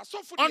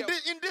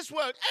 In this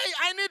world, hey,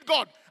 I need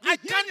God. I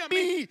can't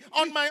be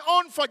on my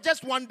own for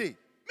just one day.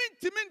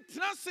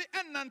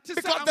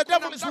 Because the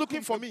devil is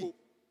looking for me.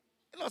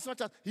 As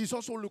much as he's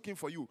also looking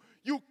for you.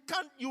 You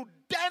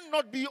dare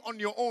not be on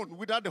your own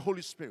without the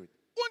Holy Spirit.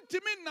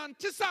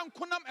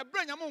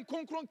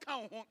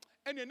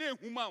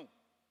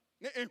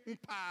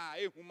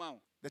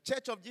 The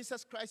Church of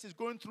Jesus Christ is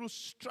going through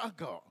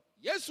struggle.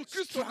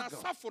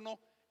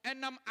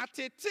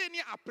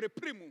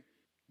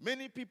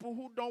 Many people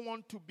who don't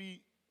want to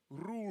be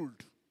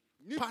ruled,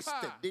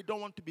 pastored, they don't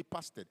want to be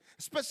pastored.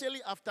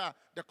 Especially after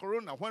the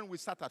corona, when we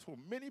sat at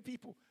home. Many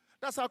people.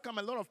 That's how come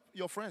a lot of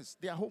your friends,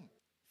 they are home.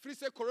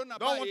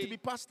 Don't want to be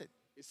pastored.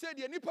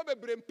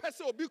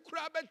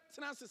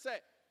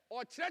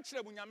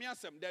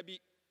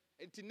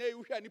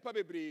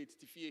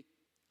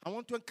 I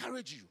want to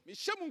encourage you.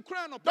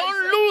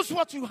 Don't lose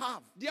what you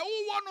have.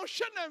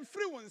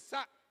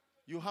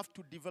 You have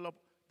to develop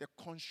the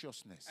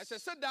consciousness.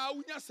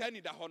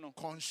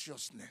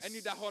 Consciousness.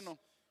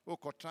 Oh,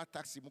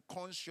 taxi,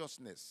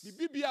 consciousness.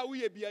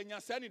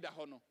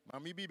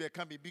 Mami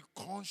can be big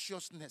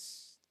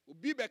consciousness.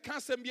 You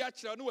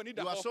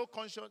are so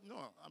conscious.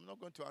 No, I'm not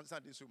going to answer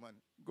this woman.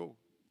 Go.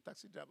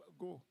 Taxi driver,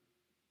 go.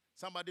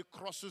 Somebody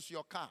crosses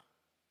your car.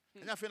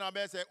 And you feel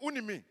say,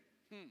 Unimi.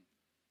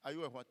 Are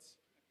you a what?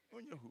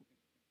 Unyahu.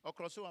 Or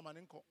cross over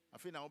maninko. I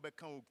feel now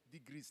become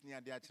degrees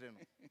near the actual.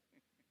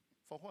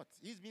 For what?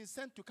 He's been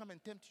sent to come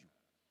and tempt you.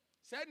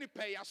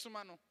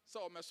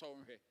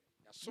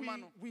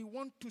 We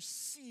want to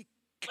see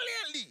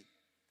clearly,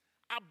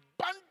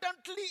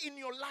 abundantly in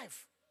your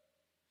life,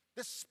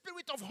 the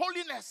spirit of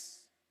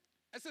holiness.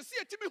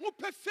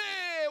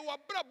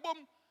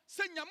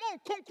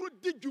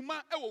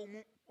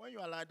 When you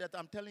are like that,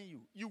 I'm telling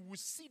you, you will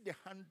see the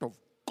hand of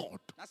God.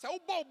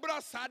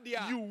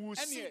 You will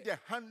see the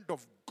hand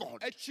of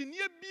God.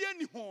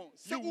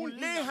 You will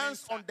lay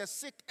hands on the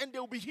sick and they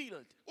will be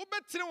healed.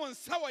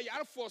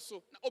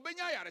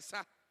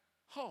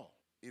 How?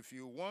 If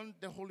you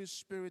want the Holy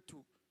Spirit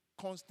to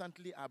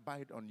constantly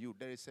abide on you,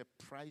 there is a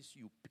price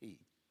you pay.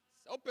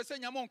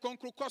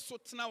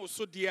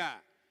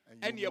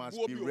 And you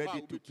must be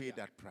ready to pay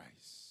that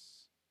price.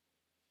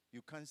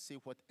 You can't say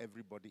what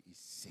everybody is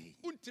saying.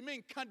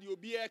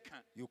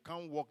 You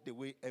can't walk the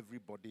way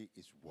everybody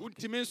is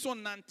walking.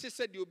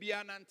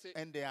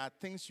 And there are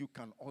things you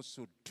can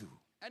also do.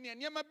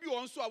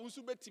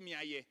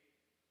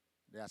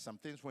 There are some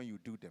things when you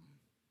do them,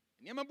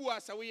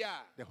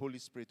 the Holy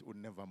Spirit will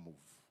never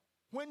move.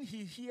 When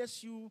he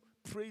hears you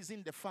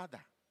praising the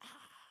Father,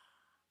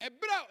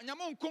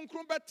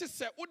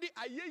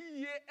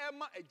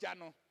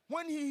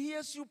 when he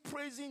hears you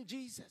praising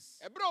Jesus,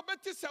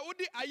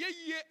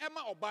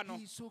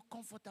 he is so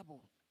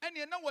comfortable.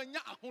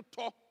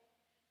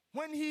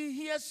 When he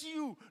hears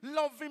you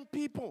loving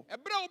people,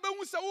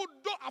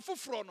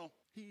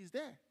 he is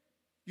there.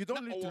 You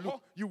don't need to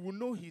look. You will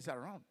know he's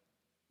around.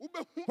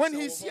 When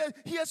he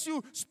hears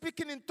you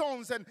speaking in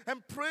tongues and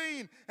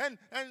praying and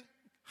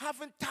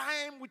having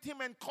time with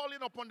him and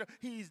calling upon the,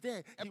 he is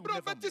there. He will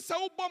never move.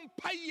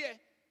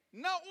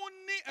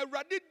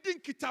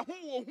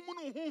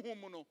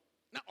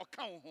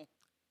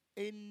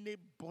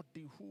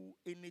 Anybody who,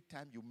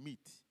 anytime you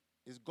meet,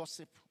 is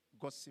gossip.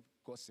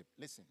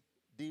 Listen,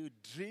 they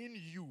drain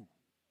you.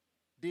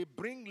 They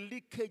bring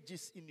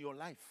leakages in your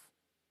life.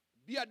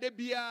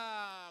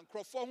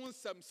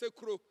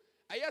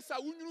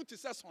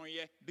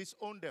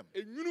 Disown them.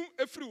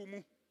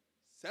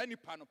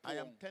 I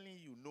am telling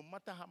you, no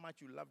matter how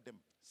much you love them,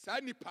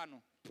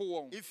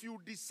 if you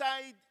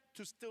decide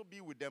to still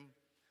be with them,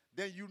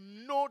 then you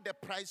know the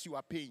price you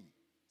are paying.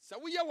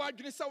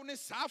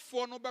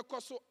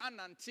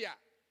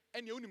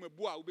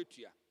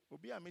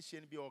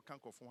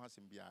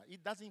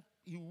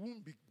 He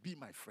won't be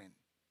my friend.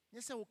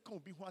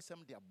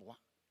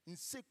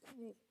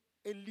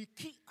 A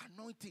leaky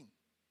anointing.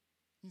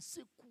 Sister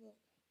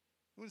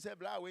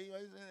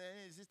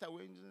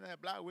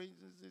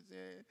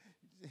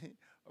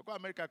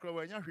America,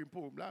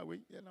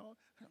 you know.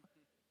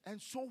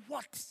 And so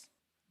what?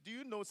 Do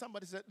you know,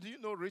 somebody said, do you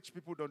know rich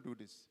people don't do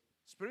this?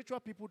 Spiritual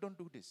people don't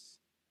do this.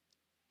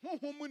 When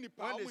they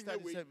start,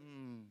 they say,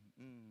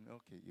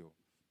 okay, yo.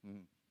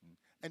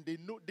 And they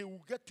know, they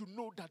will get to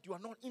know that you are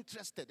not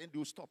interested and they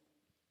will stop.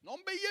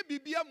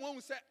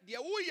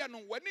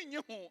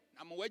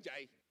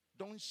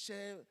 Don't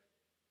share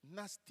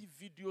nasty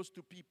videos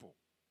to people.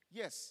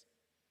 Yes,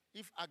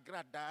 If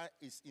Agrada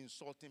is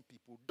insulting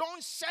people,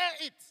 don't share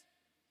it.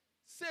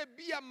 Say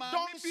be a man.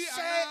 Don't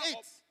share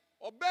it.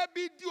 Or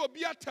baby do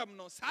be a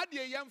terminal.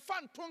 Sadia yam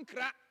fan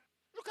tonkra.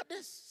 Look at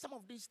this, some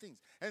of these things.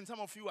 And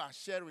some of you are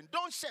sharing.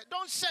 Don't share.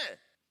 Don't share.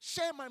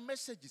 Share my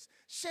messages.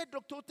 Share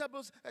Dr.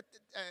 Otable's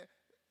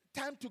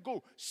time to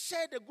go.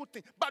 Share the good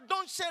thing. But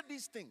don't share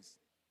these things.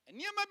 There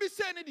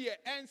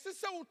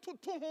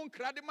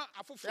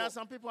are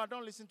some people, I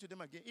don't listen to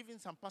them again. Even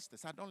some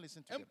pastors, I don't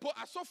listen to them.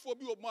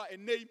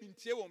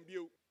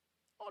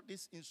 All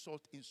this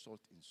insult.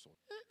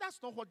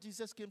 That's not what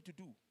Jesus came to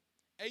do.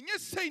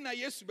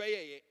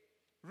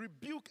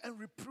 Rebuke and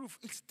reproof,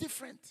 it's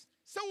different.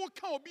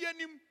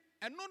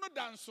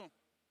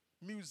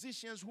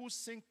 Musicians who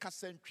sing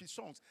Kasentry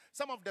songs.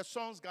 Some of the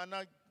songs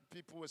Ghana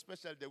people,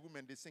 especially the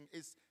women, they sing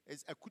is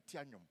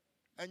Akutianyum.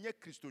 And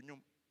yet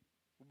Christonium.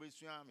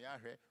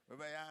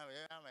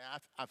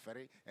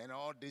 And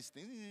all these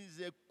things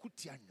is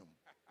Akutianyum.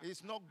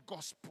 It's not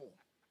gospel.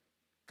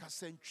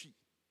 Kasentry.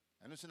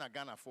 And it's not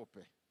Ghana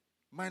 4P.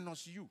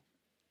 Minus you.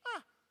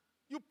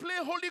 You play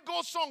Holy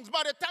Ghost songs.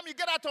 By the time you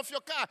get out of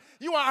your car,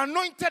 you are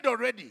anointed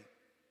already.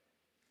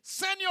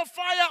 Send your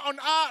fire on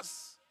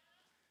us.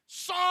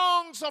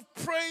 Songs of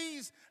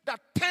praise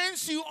that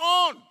turns you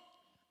on.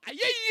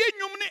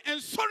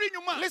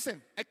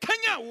 Listen,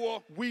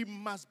 we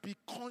must be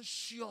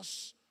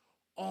conscious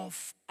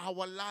of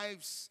our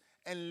lives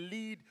and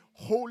lead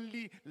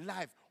holy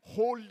life.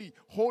 Holy,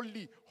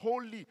 holy,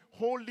 holy,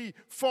 holy.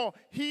 For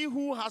he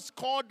who has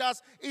called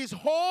us is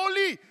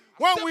holy.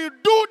 When we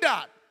do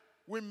that,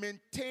 we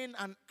maintain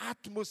an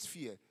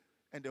atmosphere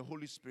and the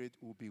Holy Spirit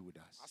will be with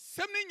us.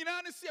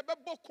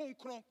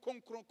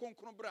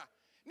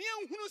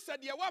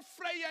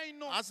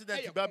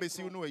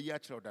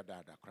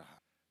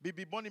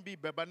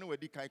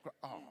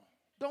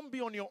 Don't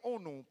be on your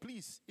own,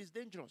 please. It's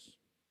dangerous.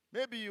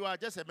 Maybe you are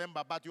just a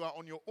member, but you are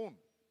on your own.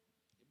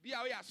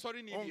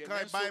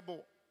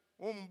 Bible.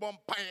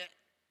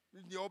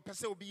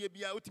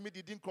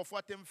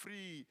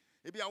 Free.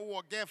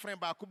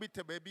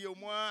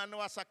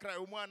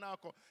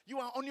 You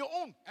are on your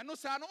own.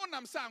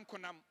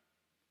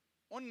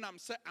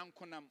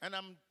 And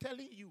I'm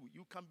telling you,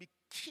 you can be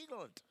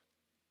killed.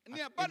 You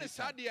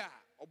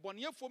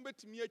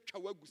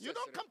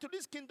don't come to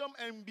this kingdom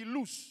and be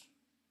loose.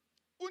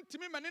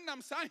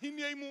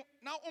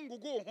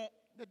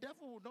 The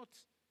devil will not.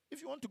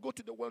 If you want to go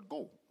to the world,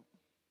 go.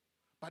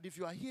 But if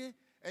you are here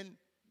and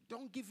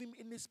don't give him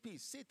any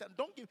space, Satan,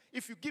 don't give.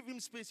 If you give him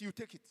space, you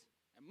take it.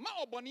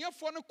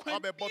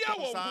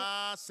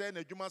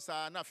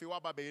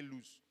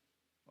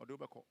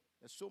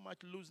 There's so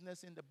much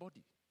looseness in the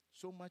body,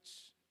 so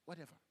much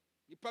whatever.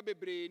 We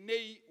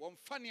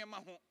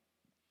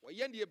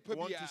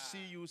want to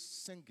see you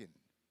singing.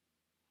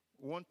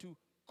 We want to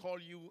call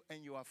you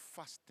and you are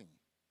fasting.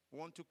 We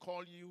want to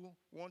call you,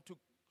 want to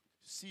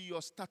see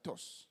your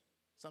status.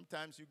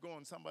 Sometimes you go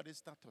on somebody's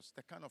status,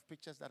 the kind of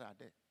pictures that are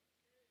there.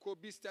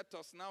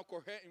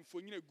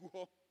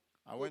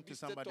 I went to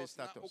somebody's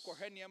status.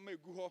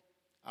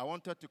 I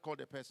wanted to call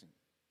the person.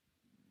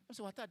 I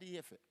said, what are the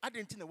effort? I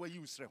didn't know where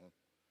you were.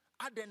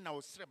 I didn't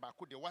know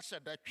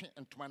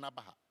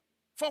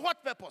for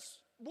what purpose?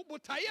 It's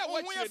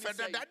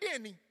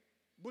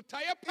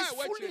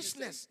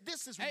foolishness.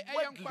 This is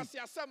worldly.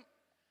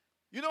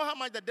 You know how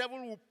much the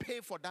devil will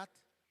pay for that?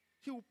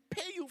 He will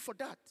pay you for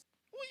that.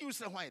 Who you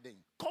say why then?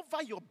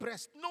 Cover your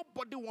breast.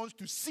 Nobody wants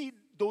to see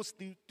those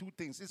two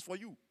things. It's for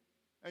you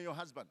and your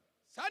husband.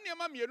 All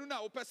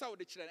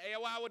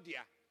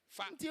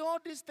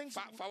these things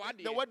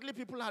the worldly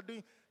people are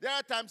doing. There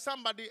are times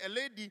a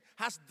lady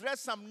has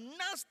dressed some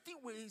nasty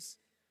ways.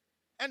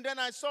 And then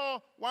I saw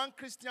one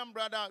Christian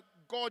brother,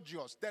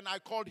 gorgeous. Then I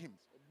called him.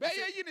 You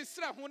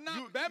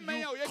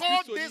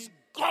call this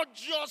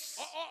gorgeous?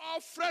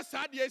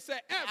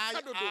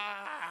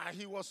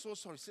 He was so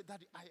sorry. He said,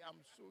 Daddy, I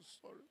am so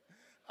sorry.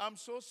 I'm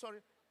so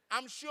sorry.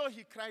 I'm sure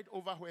he cried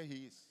over where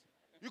he is.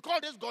 You call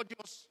this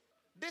gorgeous?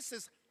 This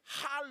is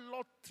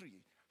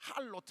harlotry.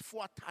 Harlot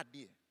for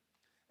tadie.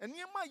 And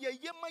you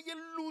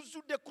lose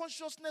the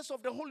consciousness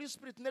of the Holy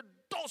Spirit. And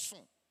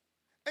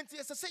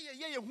yes, I say,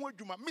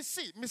 me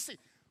see.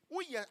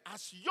 We are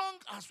as young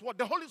as what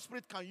the Holy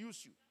Spirit can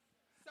use you.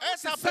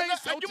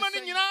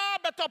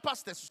 Better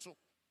pastors.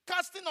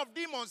 Casting of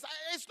demons,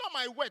 it's not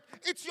my work,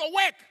 it's your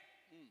work.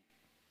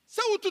 It's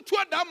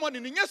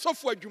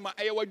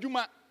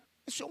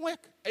your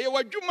work.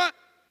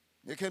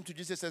 They came to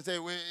Jesus and said,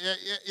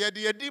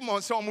 the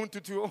demons to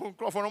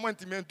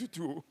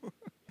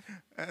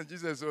and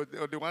Jesus said,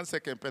 the 1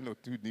 second pen or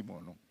 2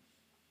 demons.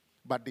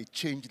 But they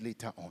changed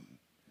later on.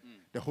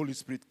 The Holy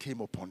Spirit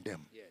came upon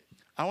them. Yeah.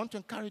 I want to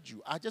encourage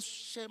you. I just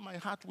share my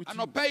heart with you.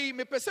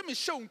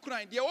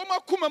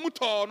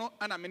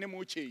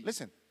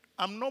 Listen,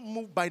 I'm not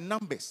moved by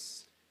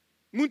numbers.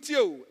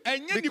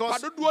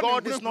 Because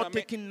God is not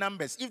taking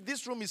numbers. If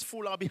this room is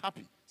full, I'll be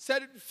happy.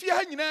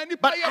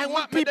 But I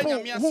want people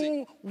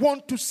who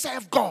want to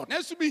serve God.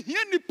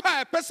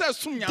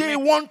 They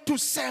want to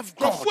serve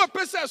God.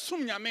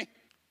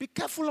 Be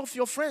careful of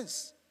your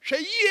friends. hwɛ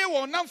yie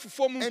wɔ ɔnam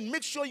fufuo mu And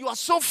make sure you are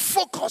so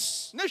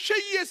focused. na hwɛ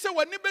yie sɛ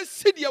w'ani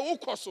bɛsi deɛ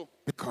wokɔ so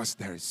Because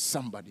there is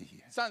somebody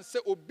here. san sɛ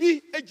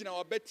obi gyina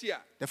w'abati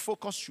a The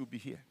focus should be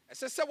here.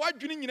 ɛsɛ sɛ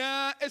w'adwene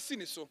nyinaa asi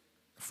ne so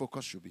The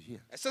focus should be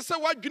here. ɛsɛ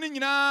sɛ w'adwene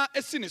nyinaa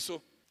asi ne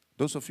so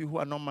Those of you who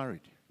are not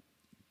married,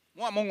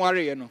 mo a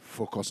monwareeɛ no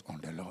focus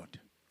on the Lord.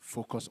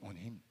 Focus on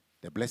Him.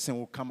 The blessing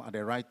will come at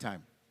the right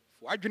time.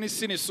 w'adwene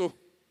si ne so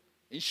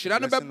nhyira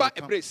no Blessing bɛba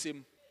will come. ɛberɛ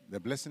ɛsɛm The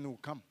blessing will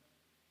come.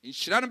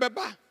 nhyira no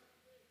bɛba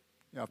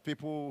You have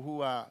people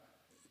who are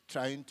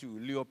trying to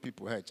lure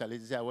people. Hey, Charlie,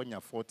 say when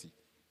you're 40,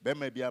 be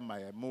maybe am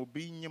I mo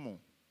bi nyimo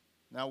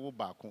na wo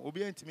baako.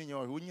 Obi antimi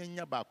nya wo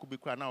nya baako bi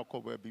kra na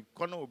okọ bi.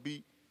 Kono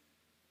obi.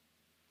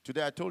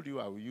 Today I told you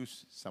I will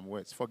use some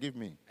words. Forgive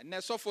me. ɛnɛ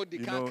sɔfo di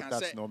You kan know ka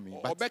that's sɛ not me,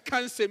 but-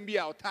 ɔbɛka nsɛm bi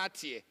a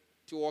ɔtaateɛ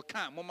nti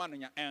wɔka moma no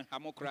nya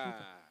ɛnha mo koraa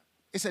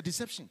It's a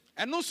deception.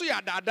 ɛno nso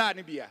yɛ adaadaa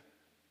no bia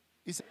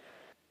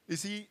You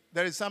see,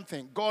 there is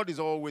something. God is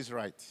always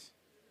right.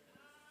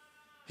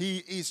 He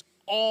is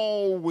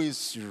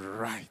always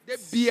right. de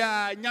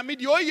biaa nyame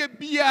deɛ ɔyɛ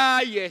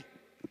biaa yɛ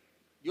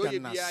deɛ ɔyɛ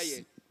biaa Ganasi.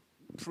 yɛ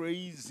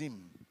Praise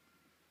Him.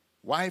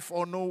 Wife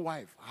or no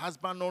wife,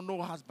 husband or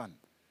no husband,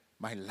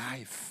 my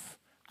life,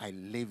 I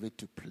live it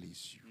to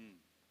please you.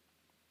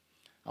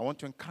 I want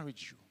to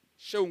encourage you.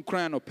 hyɛ wo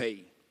nkran nɔpɛ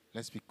yi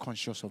Let's be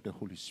conscious of the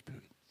Holy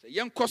Spirit. sɛ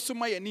yɛnkɔ so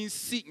ma yɛne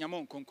nsi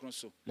nyame nkronkron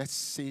so Let's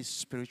say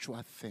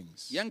spiritual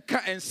things.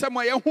 yɛnka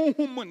nsɛm a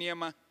yɛhohom mu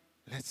nneɛma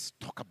Let's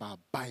talk about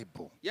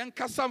Bible.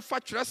 yɛnkasa mfa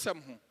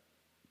twerɛsɛm ho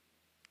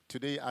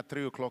Today at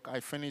 3 o'clock, I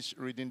finished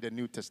reading the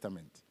New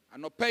Testament.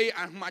 anɔpɛ yi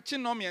ahomakye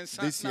nnɔm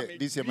yɛnsa This year,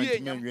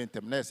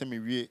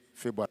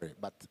 February,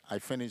 but I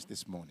finished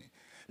this morning.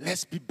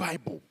 Let's be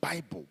Bible.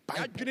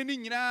 yɛadwene no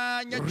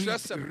nyinaa nyɛ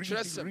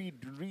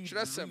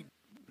twerɛsɛm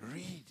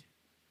Read.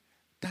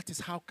 That is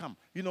how come.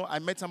 You know, I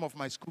met some of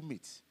my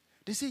schoolmates.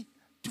 They say,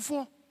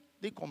 Tufo,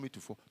 they call me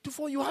Tufo.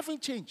 Tufo, you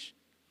haven't changed.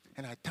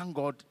 And I thank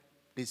God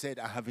they said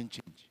I haven't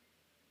changed.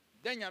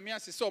 dɛ nyame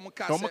ase sɛ ɔmo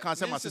ka Tomo can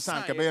say sɛ my sister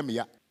and mensesaeɛ. Kebeye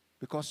Mia.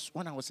 Because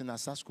when I was in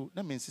Asa school,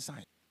 that means sister.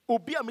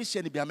 Obi a me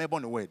share ni bi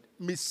amebo no word.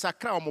 Me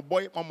sakra omo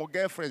boy, omo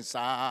girlfriends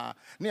ah.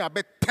 Ni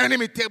abe turning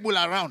me table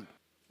around.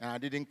 And I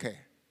didn't care.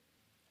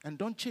 And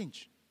don't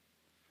change.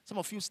 Some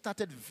of you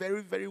started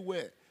very, very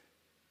well.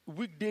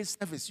 Weekday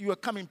service. You are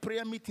coming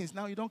prayer meetings.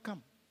 Now you don't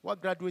come.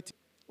 What graduate?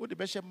 What the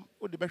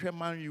best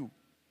man you?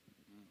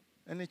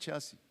 Any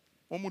Chelsea?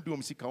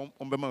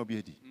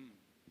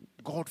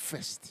 God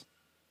first.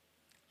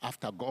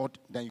 After God,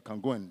 then you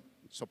can go and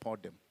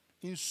support them.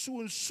 In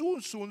soon,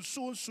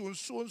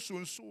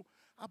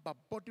 about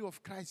body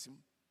of Christ,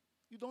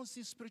 you don't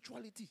see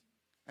spirituality.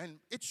 And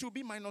it should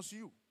be minus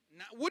you.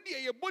 na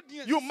wodeɛ yɛbɔ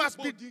din a You ɛsɛ must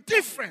bɔ be din ka ho.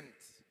 different.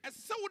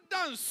 ɛsɛ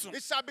woda nso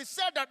It shall be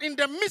said that in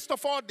the midst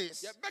of all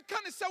this,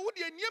 yɛbɛka ne sɛ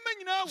wodeɛ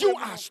nneɛma nyinaa you wɔ mu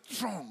are no,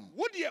 strong.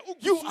 wodeɛ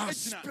wogu You so are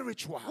agyina.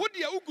 spiritual.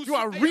 wodeɛ wogu You so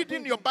are ayɛ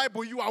reading your honhom.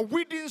 Bible. You are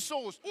winning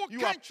souls. You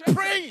Woka are nkyerɛ sɛ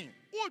praying.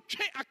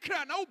 wotwe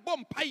akra na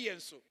wobɔ mpaeɛ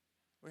nso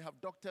We have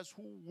doctors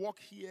who walk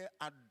here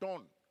at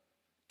dawn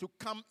to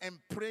come and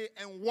pray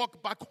and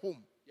walk back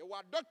home.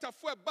 yɛwɔ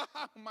adɔktafoɔ a ɛba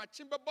ha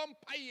ahomakye bɛbɔ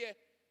mpaeɛ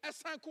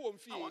ɛsan kɔ wɔn I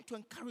fie want to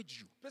encourage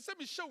you. pɛ sɛ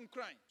mehyɛ wo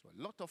nkran So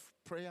a lot of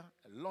prayer,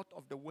 a lot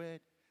of the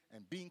word,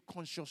 and being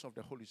conscious of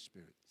the Holy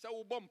Spirit. sɛ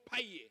wobɔ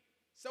mpaeɛ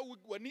sɛ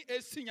w'ani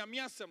ɛsi nyame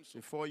asɛm so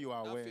Before you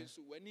are na aware, afei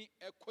so w'ani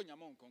ɛkɔ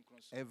nyame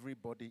nkronkron so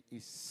everybody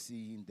is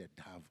seeing the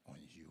dove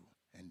on you,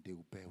 and they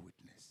will bear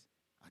witness.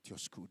 At your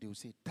school, they will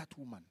say, that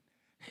woman,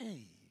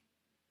 hey,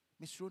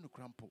 Miss Ronu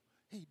Krampo,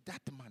 hey,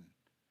 that man,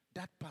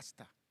 that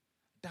pastor,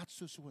 that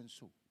so and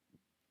so.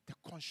 The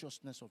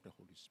consciousness of the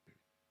Holy Spirit.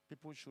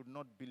 People should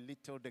not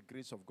belittle the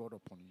grace of God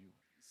upon you.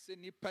 sɛ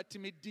nnipa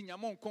tumi di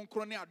nyame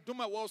nkronkron ne adom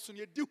a ɛwɔ so no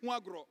yɛdi ho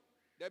agorɔ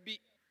dabi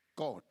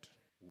God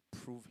will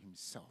prove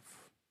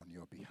himself on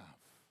your behalf.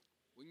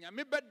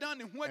 onyame bɛdan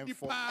ne ho adi And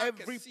for paa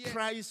every kɛseɛ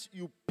price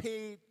you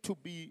pay to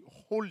be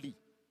holy,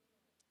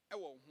 ɛwɔ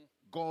wo ho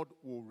God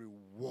will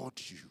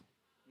reward you.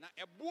 na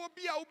ɛboɔ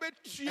bi a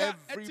wobɛtua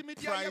Every atumi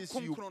de ayɛ price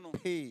you kronkron no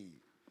pay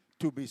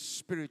to be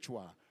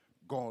spiritual,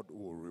 God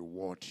will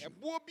reward you.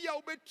 ɛboɔ bi a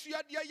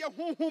wobɛtua de ayɛ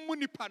honhom mu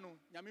nipa no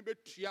nyame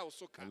bɛtua wo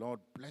so ka The Lord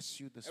bless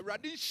you this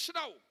awurade morning.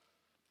 nhyira wo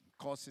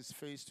Cause his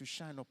face to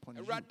shine upon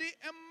you awurade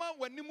ɛma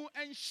w'anim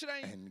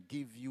ɛnhyerɛn and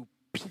give you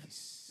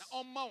peace. na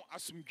ɔmma wo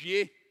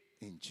asomdwie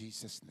In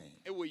Jesus' name.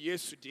 ɛwɔ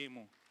yesu din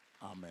mu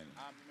Amen.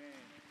 amen.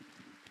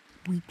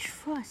 We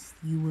trust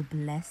you were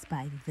blessed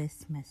by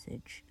this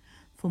message.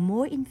 For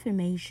more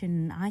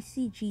information on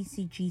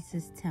ICGC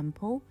Jesus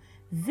Temple,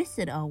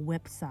 visit our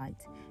website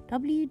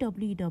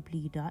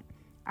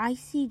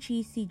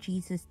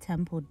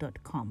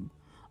www.icgcjesustemple.com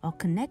or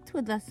connect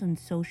with us on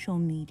social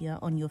media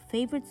on your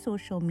favorite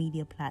social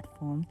media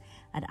platform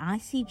at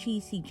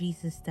ICGC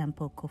Jesus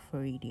Temple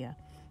Koforidua.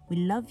 We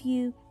love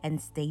you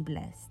and stay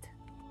blessed.